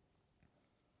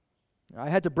 I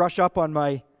had to brush up on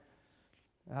my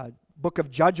book of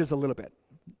Judges a little bit.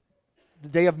 The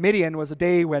day of Midian was a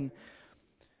day when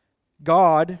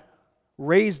God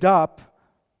raised up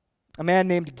a man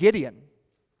named Gideon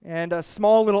and a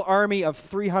small little army of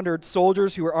 300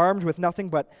 soldiers who were armed with nothing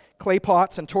but clay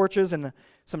pots and torches and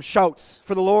some shouts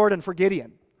for the Lord and for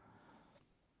Gideon.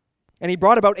 And he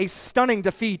brought about a stunning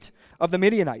defeat of the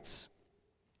Midianites.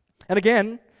 And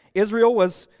again, Israel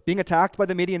was being attacked by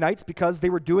the Midianites because they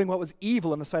were doing what was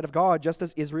evil in the sight of God, just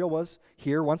as Israel was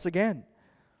here once again.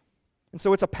 And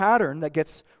so it's a pattern that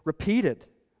gets repeated.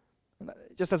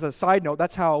 Just as a side note,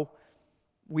 that's how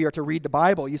we are to read the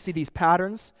Bible. You see these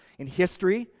patterns in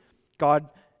history. God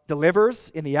delivers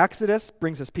in the Exodus,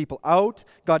 brings his people out.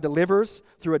 God delivers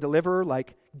through a deliverer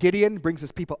like Gideon, brings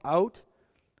his people out.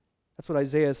 That's what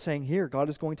Isaiah is saying here. God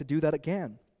is going to do that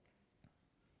again.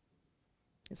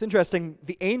 It's interesting,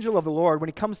 the angel of the Lord, when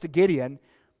he comes to Gideon,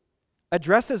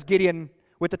 addresses Gideon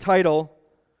with the title,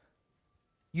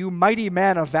 "You mighty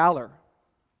man of valor."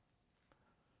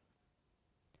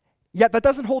 Yet that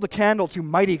doesn't hold a candle to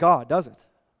mighty God, does it?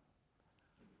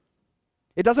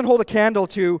 It doesn't hold a candle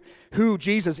to who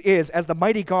Jesus is as the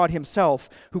mighty God himself,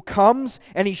 who comes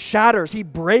and he shatters, he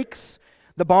breaks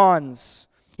the bonds,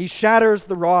 he shatters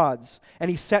the rods, and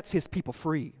he sets his people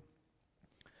free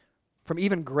from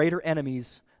even greater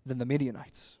enemies than the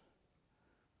Midianites.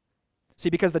 See,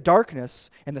 because the darkness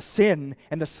and the sin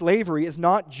and the slavery is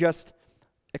not just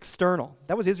external.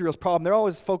 That was Israel's problem. They're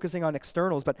always focusing on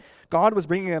externals, but God was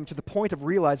bringing them to the point of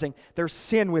realizing their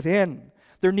sin within,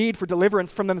 their need for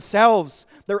deliverance from themselves,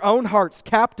 their own hearts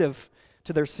captive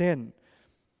to their sin.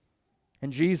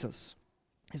 And Jesus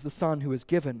is the Son who is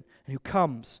given and who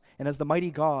comes, and as the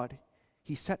mighty God,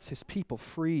 he sets his people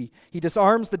free. He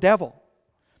disarms the devil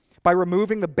by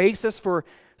removing the basis for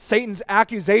Satan's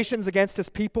accusations against his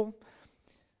people,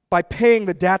 by paying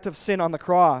the debt of sin on the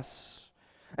cross.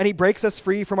 And he breaks us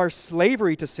free from our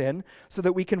slavery to sin so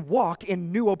that we can walk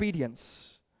in new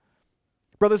obedience.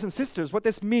 Brothers and sisters, what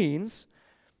this means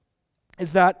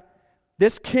is that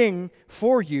this king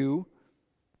for you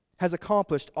has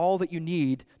accomplished all that you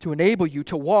need to enable you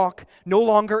to walk no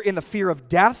longer in the fear of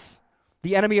death,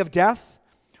 the enemy of death,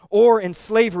 or in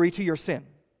slavery to your sin.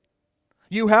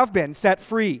 You have been set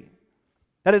free.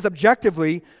 That is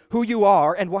objectively who you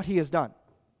are and what he has done.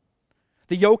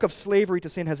 The yoke of slavery to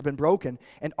sin has been broken,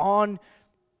 and on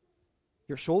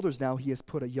your shoulders now he has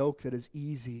put a yoke that is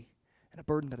easy and a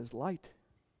burden that is light.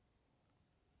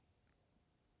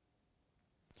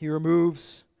 He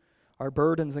removes our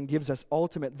burdens and gives us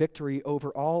ultimate victory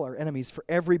over all our enemies. For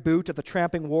every boot of the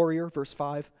tramping warrior, verse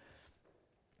 5,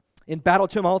 in battle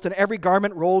tumult, and every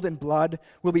garment rolled in blood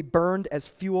will be burned as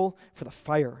fuel for the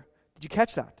fire. Did you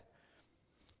catch that?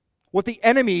 What the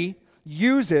enemy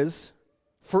uses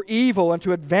for evil and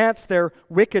to advance their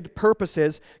wicked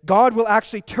purposes, God will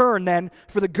actually turn then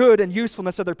for the good and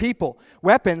usefulness of their people.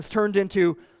 Weapons turned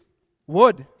into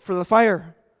wood for the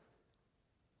fire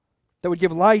that would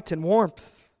give light and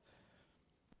warmth.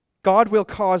 God will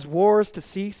cause wars to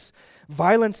cease,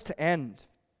 violence to end.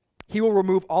 He will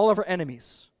remove all of our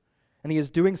enemies, and he is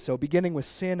doing so, beginning with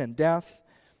sin and death.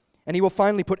 And he will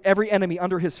finally put every enemy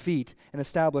under his feet and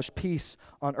establish peace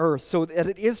on earth, so that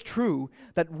it is true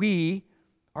that we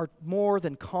are more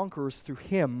than conquerors through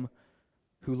him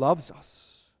who loves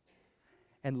us.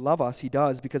 And love us he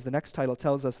does, because the next title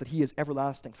tells us that he is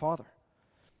everlasting Father.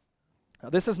 Now,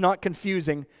 this is not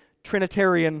confusing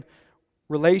Trinitarian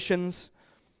relations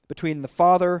between the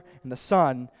Father and the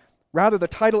Son. Rather, the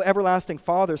title Everlasting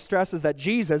Father stresses that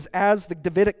Jesus, as the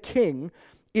Davidic king,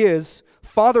 is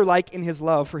father-like in his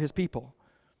love for his people.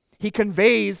 He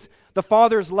conveys the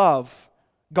Father's love,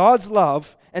 God's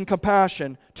love and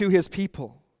compassion to his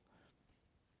people.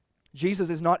 Jesus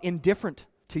is not indifferent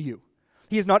to you.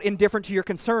 He is not indifferent to your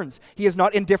concerns. He is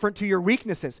not indifferent to your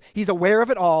weaknesses. He's aware of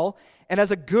it all, and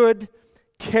as a good,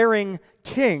 caring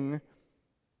king,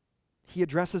 he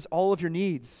addresses all of your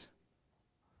needs.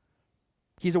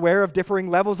 He's aware of differing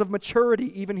levels of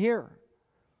maturity even here.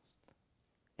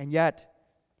 And yet,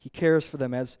 he cares for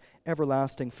them as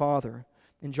everlasting Father.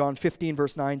 In John 15,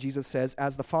 verse 9, Jesus says,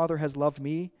 "As the Father has loved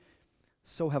me,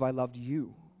 so have I loved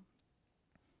you."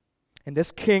 And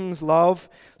this King's love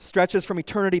stretches from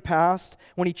eternity past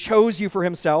when he chose you for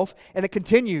himself, and it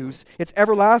continues. It's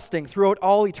everlasting throughout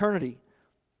all eternity.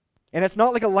 And it's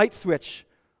not like a light switch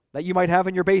that you might have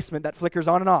in your basement that flickers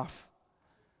on and off.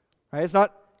 Right? It's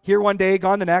not here one day,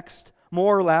 gone the next,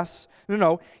 more or less.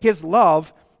 No. His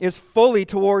love is fully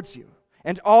towards you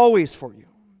and always for you.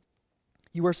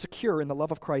 You are secure in the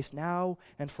love of Christ now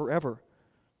and forever.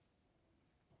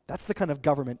 That's the kind of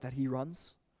government that he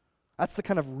runs. That's the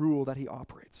kind of rule that he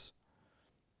operates.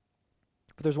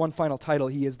 But there's one final title.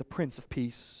 He is the Prince of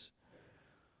Peace.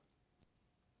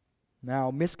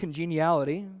 Now,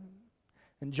 miscongeniality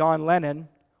and John Lennon,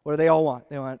 what do they all want?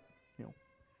 They want,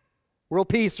 world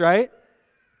peace, right?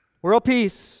 World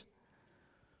peace.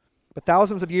 But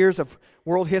thousands of years of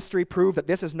world history prove that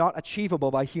this is not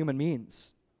achievable by human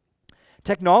means.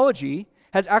 Technology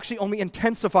has actually only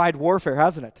intensified warfare,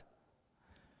 hasn't it?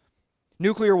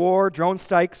 Nuclear war, drone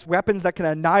strikes, weapons that can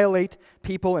annihilate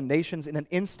people and nations in an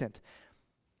instant.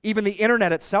 Even the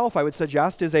internet itself, I would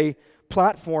suggest, is a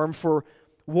platform for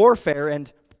warfare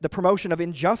and the promotion of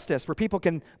injustice, where people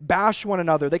can bash one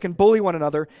another, they can bully one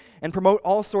another, and promote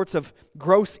all sorts of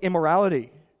gross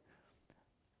immorality.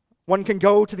 One can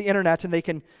go to the internet and they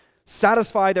can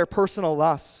satisfy their personal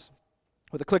lusts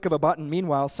with a click of a button.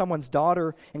 Meanwhile, someone's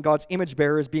daughter and God's image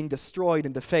bearer is being destroyed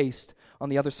and defaced on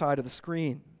the other side of the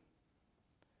screen.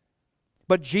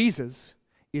 But Jesus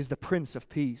is the Prince of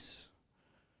Peace,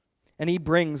 and he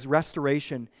brings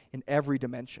restoration in every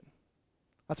dimension.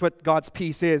 That's what God's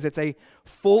peace is. It's a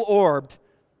full-orbed,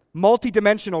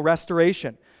 multi-dimensional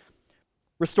restoration,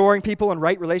 restoring people in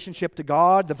right relationship to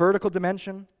God, the vertical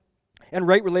dimension, and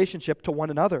right relationship to one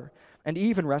another, and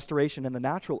even restoration in the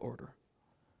natural order.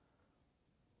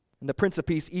 And the Prince of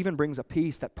Peace even brings a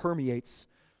peace that permeates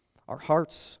our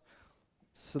hearts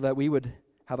so that we would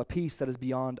have a peace that is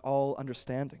beyond all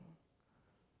understanding.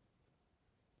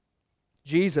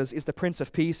 Jesus is the Prince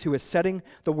of Peace who is setting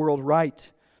the world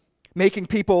right, making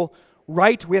people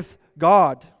right with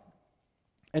God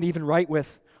and even right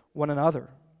with one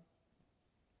another.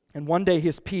 And one day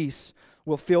his peace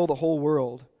will fill the whole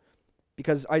world,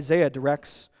 because Isaiah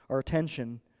directs our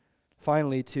attention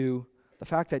finally to the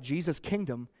fact that Jesus'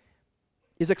 kingdom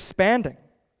is expanding,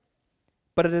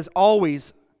 but it is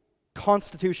always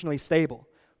constitutionally stable.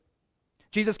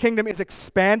 Jesus' kingdom is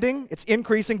expanding, it's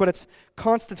increasing, but it's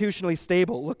constitutionally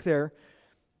stable. Look there,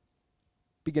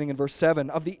 beginning in verse 7.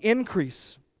 Of the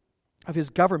increase of his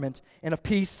government and of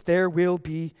peace there will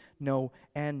be no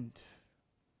end.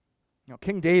 Now,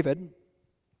 King David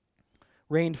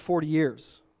reigned 40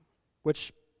 years,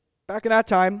 which back in that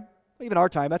time, even our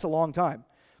time, that's a long time.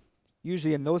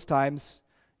 Usually in those times,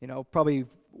 probably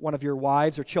one of your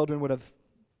wives or children would have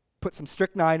put some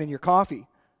strychnine in your coffee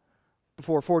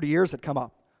before 40 years had come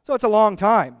up. So it's a long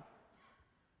time.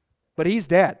 But he's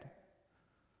dead.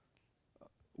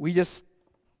 We just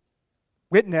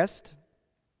witnessed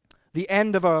the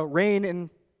end of a reign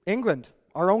in England,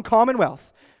 our own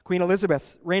Commonwealth. Queen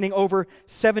Elizabeth reigning over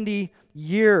 70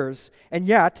 years. And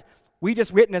yet, we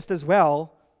just witnessed as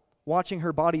well watching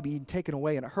her body being taken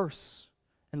away in a hearse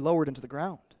and lowered into the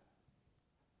ground.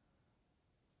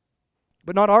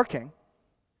 But not our King.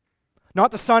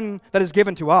 Not the Son that is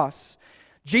given to us.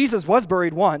 Jesus was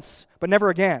buried once, but never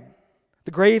again.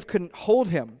 The grave couldn't hold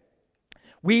him.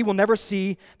 We will never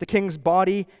see the King's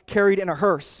body carried in a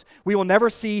hearse. We will never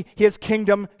see his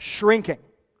kingdom shrinking.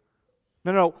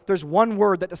 No. There's one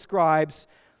word that describes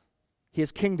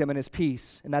his kingdom and his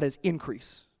peace, and that is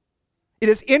increase. It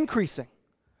is increasing.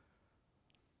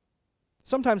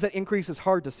 Sometimes that increase is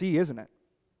hard to see, isn't it?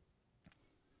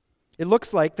 It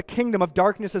looks like the kingdom of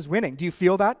darkness is winning. Do you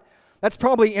feel that? That's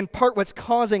probably in part what's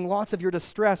causing lots of your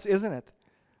distress, isn't it?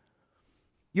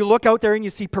 You look out there and you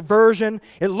see perversion.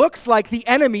 It looks like the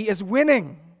enemy is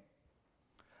winning.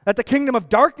 That the kingdom of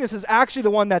darkness is actually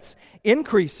the one that's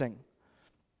increasing.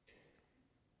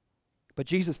 But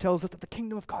Jesus tells us that the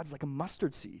kingdom of God is like a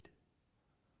mustard seed.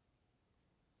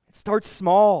 It starts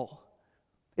small.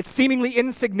 It's seemingly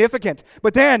insignificant.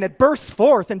 But then it bursts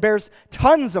forth and bears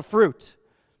tons of fruit.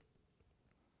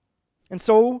 And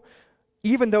so,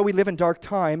 even though we live in dark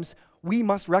times, we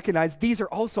must recognize these are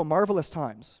also marvelous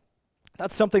times.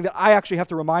 That's something that I actually have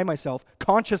to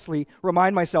consciously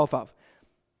remind myself of.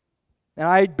 And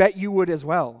I bet you would as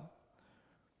well.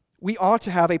 We ought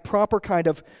to have a proper kind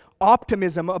of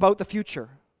optimism about the future.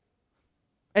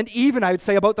 And even, I would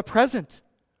say, about the present.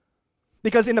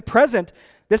 Because in the present,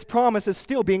 this promise is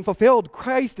still being fulfilled.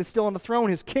 Christ is still on the throne.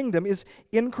 His kingdom is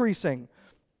increasing.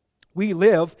 We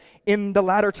live in the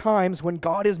latter times when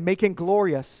God is making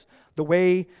glorious the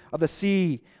way of the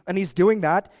sea. And He's doing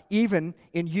that even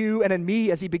in you and in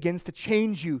me as He begins to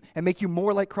change you and make you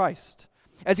more like Christ.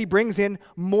 As He brings in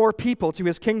more people to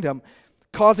His kingdom,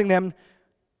 causing them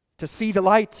to see the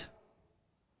light.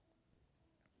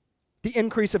 The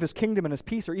increase of His kingdom and His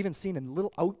peace are even seen in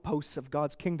little outposts of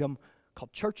God's kingdom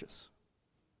called churches.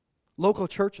 Local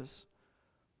churches.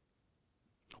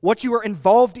 What you are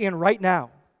involved in right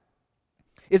now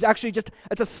is actually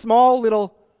it's a small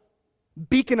little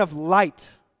beacon of light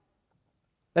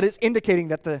that is indicating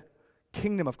that the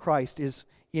kingdom of Christ is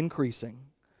increasing.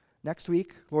 Next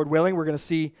week, Lord willing, we're going to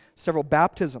see several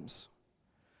baptisms.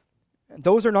 And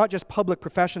those are not just public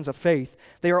professions of faith,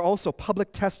 they are also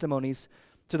public testimonies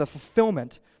to the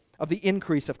fulfillment of the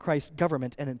increase of Christ's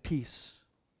government and in peace.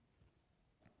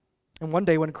 And one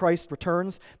day when Christ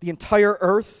returns, the entire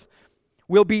earth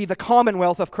will be the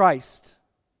commonwealth of Christ.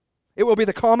 It will be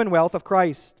the commonwealth of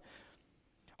Christ.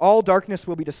 All darkness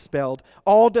will be dispelled.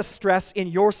 All distress in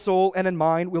your soul and in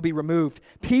mine will be removed.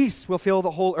 Peace will fill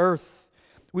the whole earth.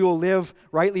 We will live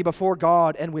rightly before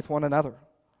God and with one another.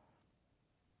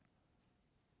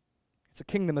 It's a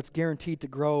kingdom that's guaranteed to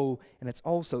grow, and it's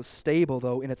also stable,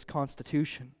 though, in its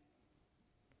constitution.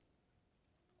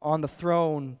 On the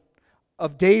throne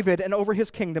of David and over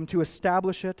his kingdom, to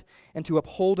establish it and to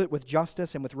uphold it with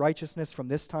justice and with righteousness from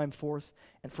this time forth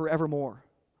and forevermore.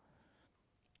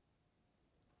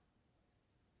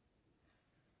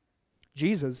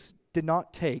 Jesus did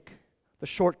not take the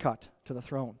shortcut to the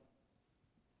throne.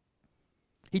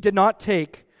 He did not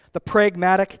take the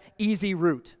pragmatic, easy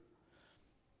route.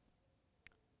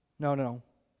 No.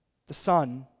 The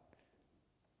Son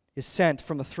is sent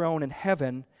from the throne in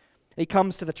heaven. He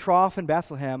comes to the trough in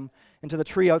Bethlehem and to the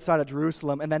tree outside of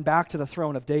Jerusalem and then back to the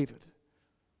throne of David.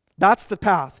 That's the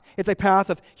path. It's a path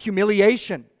of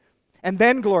humiliation and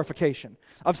then glorification,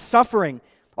 of suffering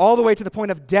all the way to the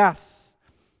point of death.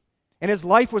 And his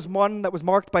life was one that was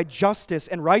marked by justice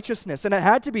and righteousness, and it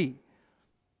had to be.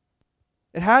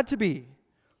 It had to be.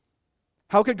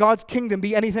 How could God's kingdom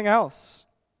be anything else?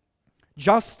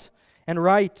 Just and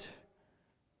right.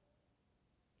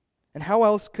 And how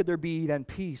else could there be then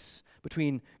peace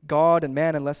between God and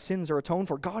man unless sins are atoned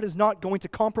for? God is not going to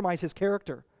compromise His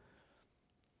character.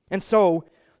 And so,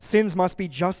 sins must be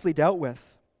justly dealt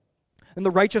with. And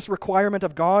the righteous requirement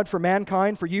of God for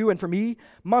mankind, for you and for me,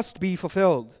 must be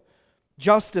fulfilled.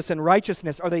 Justice and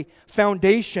righteousness are the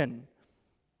foundation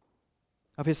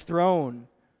of His throne.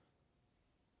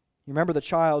 You remember the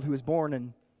child who was born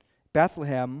in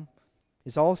Bethlehem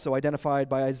is also identified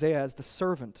by Isaiah as the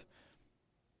servant.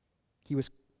 He was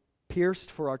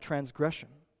pierced for our transgression.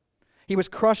 He was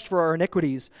crushed for our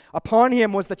iniquities. Upon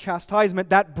Him was the chastisement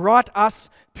that brought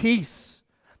us peace.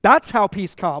 That's how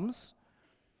peace comes.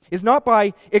 Is not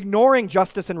by ignoring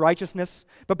justice and righteousness,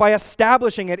 but by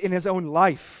establishing it in His own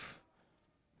life.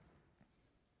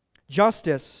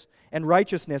 Justice and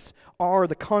righteousness are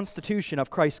the constitution of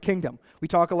Christ's kingdom. We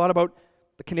talk a lot about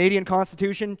the Canadian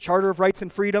Constitution, Charter of Rights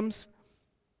and Freedoms.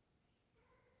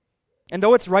 And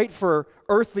though it's right for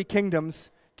earthly kingdoms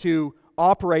to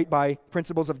operate by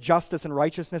principles of justice and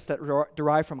righteousness that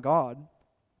derive from God,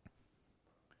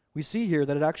 we see here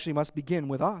that it actually must begin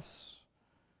with us.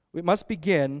 It must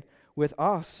begin with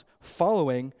us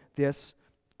following this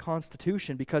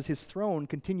constitution because His throne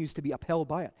continues to be upheld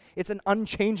by it. It's an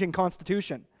unchanging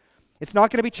constitution. It's not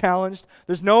going to be challenged.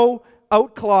 There's no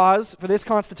out clause for this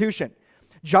constitution.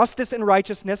 Justice and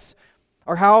righteousness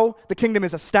are how the kingdom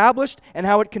is established and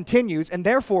how it continues, and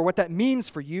therefore what that means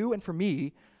for you and for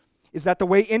me is that the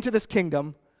way into this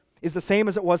kingdom is the same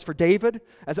as it was for David,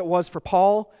 as it was for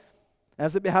Paul,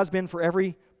 as it has been for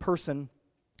every person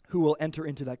who will enter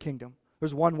into that kingdom.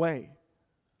 There's one way.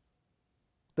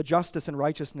 The justice and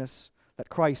righteousness that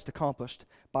Christ accomplished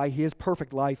by His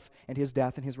perfect life and His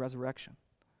death and His resurrection.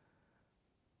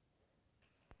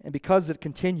 And because it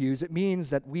continues, it means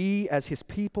that we as His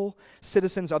people,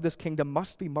 citizens of this kingdom,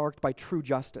 must be marked by true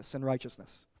justice and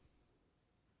righteousness.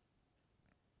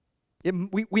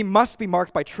 We must be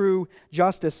marked by true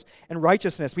justice and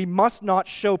righteousness. We must not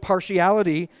show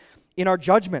partiality in our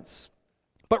judgments,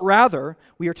 but rather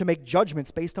we are to make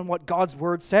judgments based on what God's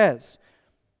Word says.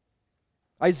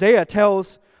 Isaiah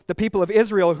tells the people of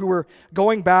Israel who were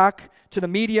going back to the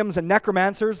mediums and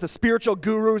necromancers, the spiritual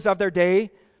gurus of their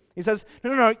day, he says,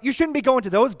 no, you shouldn't be going to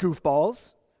those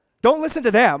goofballs. Don't listen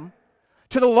to them.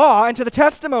 To the law and to the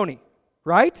testimony,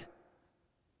 right?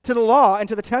 To the law and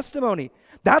to the testimony.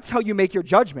 That's how you make your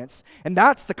judgments, and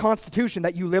that's the constitution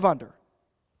that you live under.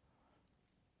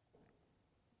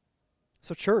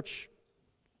 So, church,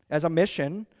 as a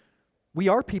mission, we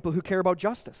are people who care about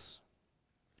justice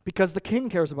because the King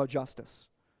cares about justice.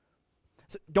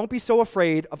 So don't be so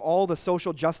afraid of all the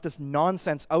social justice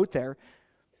nonsense out there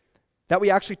that we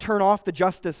actually turn off the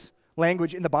justice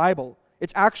language in the Bible.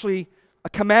 It's actually a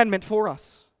commandment for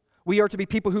us. We are to be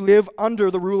people who live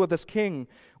under the rule of this King,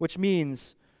 which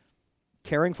means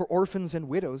caring for orphans and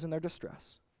widows in their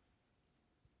distress,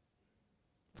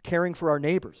 caring for our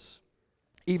neighbors,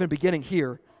 even beginning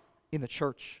here in the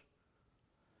church.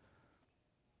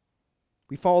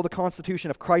 We follow the constitution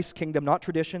of Christ's kingdom, not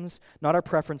traditions, not our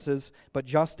preferences, but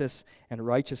justice and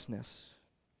righteousness.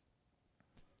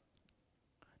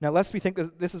 Now, lest we think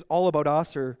that this is all about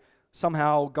us or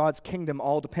somehow God's kingdom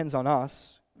all depends on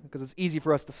us, because it's easy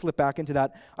for us to slip back into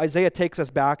that, Isaiah takes us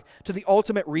back to the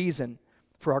ultimate reason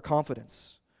for our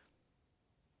confidence.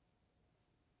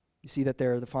 You see that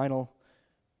there, the final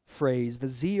phrase, the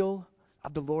zeal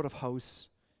of the Lord of hosts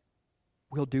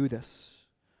will do this.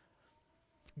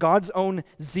 God's own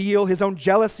zeal, his own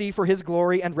jealousy for his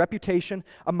glory and reputation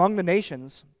among the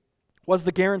nations was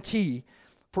the guarantee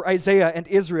for Isaiah and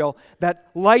Israel that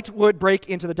light would break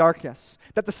into the darkness,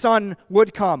 that the sun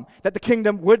would come, that the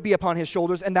kingdom would be upon his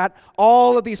shoulders, and that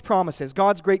all of these promises,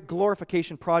 God's great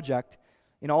glorification project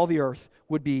in all the earth,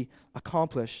 would be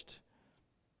accomplished.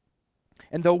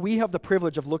 And though we have the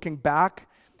privilege of looking back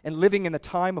and living in the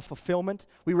time of fulfillment,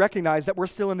 we recognize that we're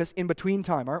still in this in-between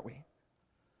time, aren't we?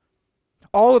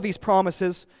 All of these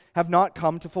promises have not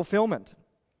come to fulfillment.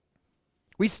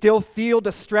 We still feel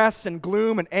distress and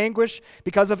gloom and anguish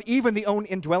because of even the own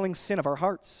indwelling sin of our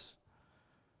hearts.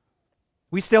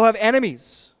 We still have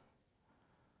enemies.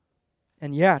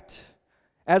 And yet,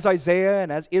 as Isaiah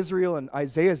and as Israel in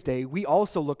Isaiah's day, we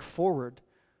also look forward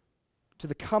to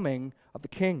the coming of the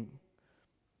King.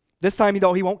 This time,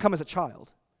 though, he won't come as a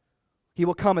child. He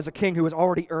will come as a king who has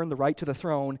already earned the right to the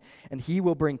throne, and he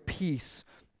will bring peace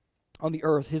on the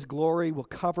earth. His glory will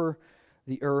cover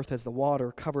the earth as the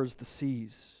water covers the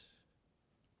seas.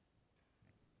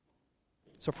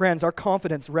 So friends, our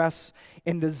confidence rests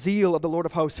in the zeal of the Lord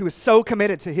of hosts, who is so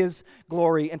committed to his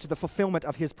glory and to the fulfillment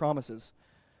of his promises,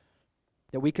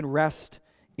 that we can rest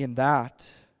in that,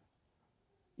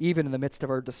 even in the midst of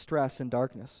our distress and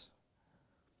darkness.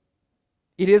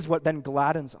 It is what then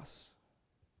gladdens us.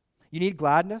 You need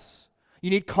gladness. You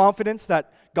need confidence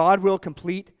that God will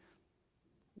complete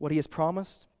what he has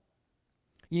promised.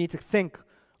 You need to think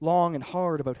long and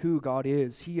hard about who God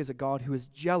is. He is a God who is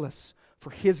jealous for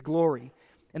his glory.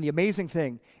 And the amazing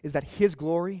thing is that his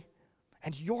glory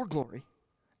and your glory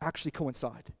actually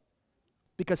coincide,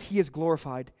 because he is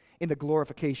glorified in the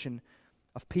glorification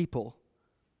of people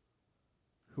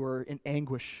who are in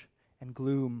anguish and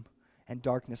gloom and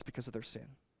darkness because of their sin.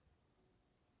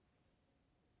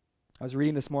 I was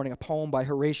reading this morning a poem by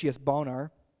Horatius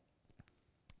Bonar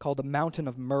called The Mountain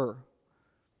of Myrrh.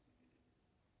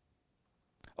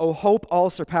 O hope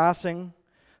all-surpassing,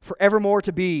 forevermore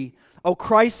to be, O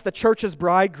Christ, the church's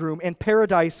bridegroom, in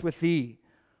paradise with thee.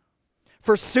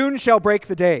 For soon shall break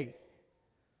the day,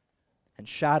 and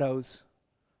shadows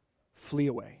flee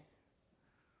away.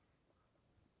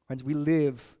 Friends, we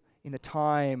live in a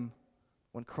time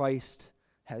when Christ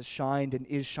has shined and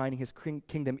is shining. His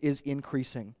kingdom is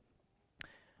increasing.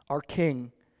 Our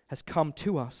King has come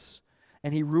to us,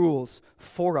 and he rules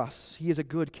for us. He is a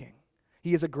good King.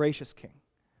 He is a gracious King.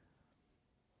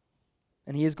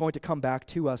 And he is going to come back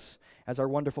to us as our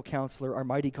wonderful counselor, our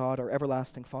mighty God, our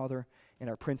everlasting Father, and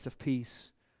our Prince of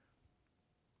Peace.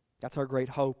 That's our great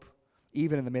hope,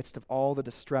 even in the midst of all the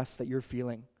distress that you're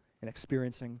feeling and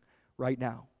experiencing right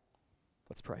now.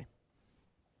 Let's pray.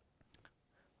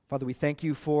 Father, we thank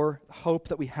you for the hope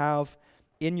that we have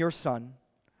in your Son.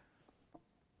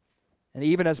 And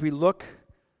even as we look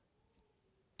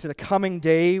to the coming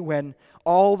day when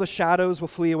all the shadows will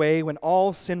flee away, when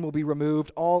all sin will be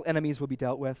removed, all enemies will be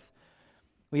dealt with,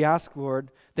 we ask, Lord,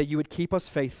 that you would keep us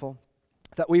faithful,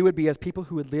 that we would be as people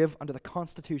who would live under the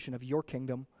constitution of your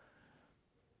kingdom.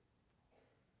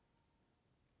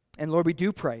 And Lord, we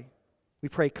do pray. We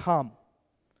pray, come,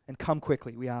 and come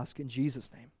quickly, we ask in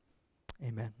Jesus' name.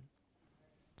 Amen.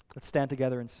 Let's stand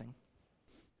together and sing.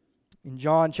 In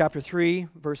John chapter 3,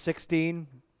 verse 16,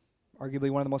 arguably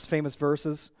one of the most famous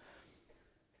verses,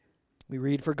 we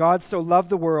read, For God so loved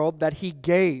the world that he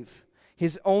gave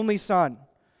his only Son,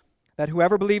 that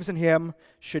whoever believes in him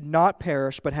should not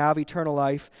perish but have eternal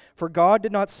life. For God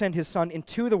did not send his Son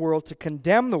into the world to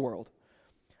condemn the world,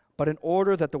 but in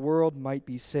order that the world might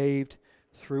be saved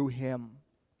through him.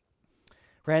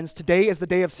 Friends, today is the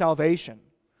day of salvation.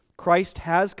 Christ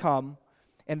has come,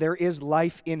 and there is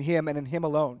life in him and in him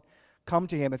alone. Come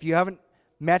to him. If you haven't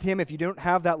met him, if you don't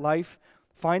have that life,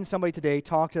 find somebody today,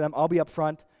 talk to them. I'll be up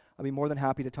front. I'll be more than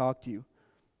happy to talk to you.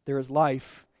 There is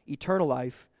life, eternal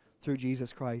life, through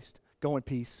Jesus Christ. Go in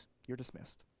peace. You're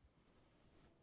dismissed.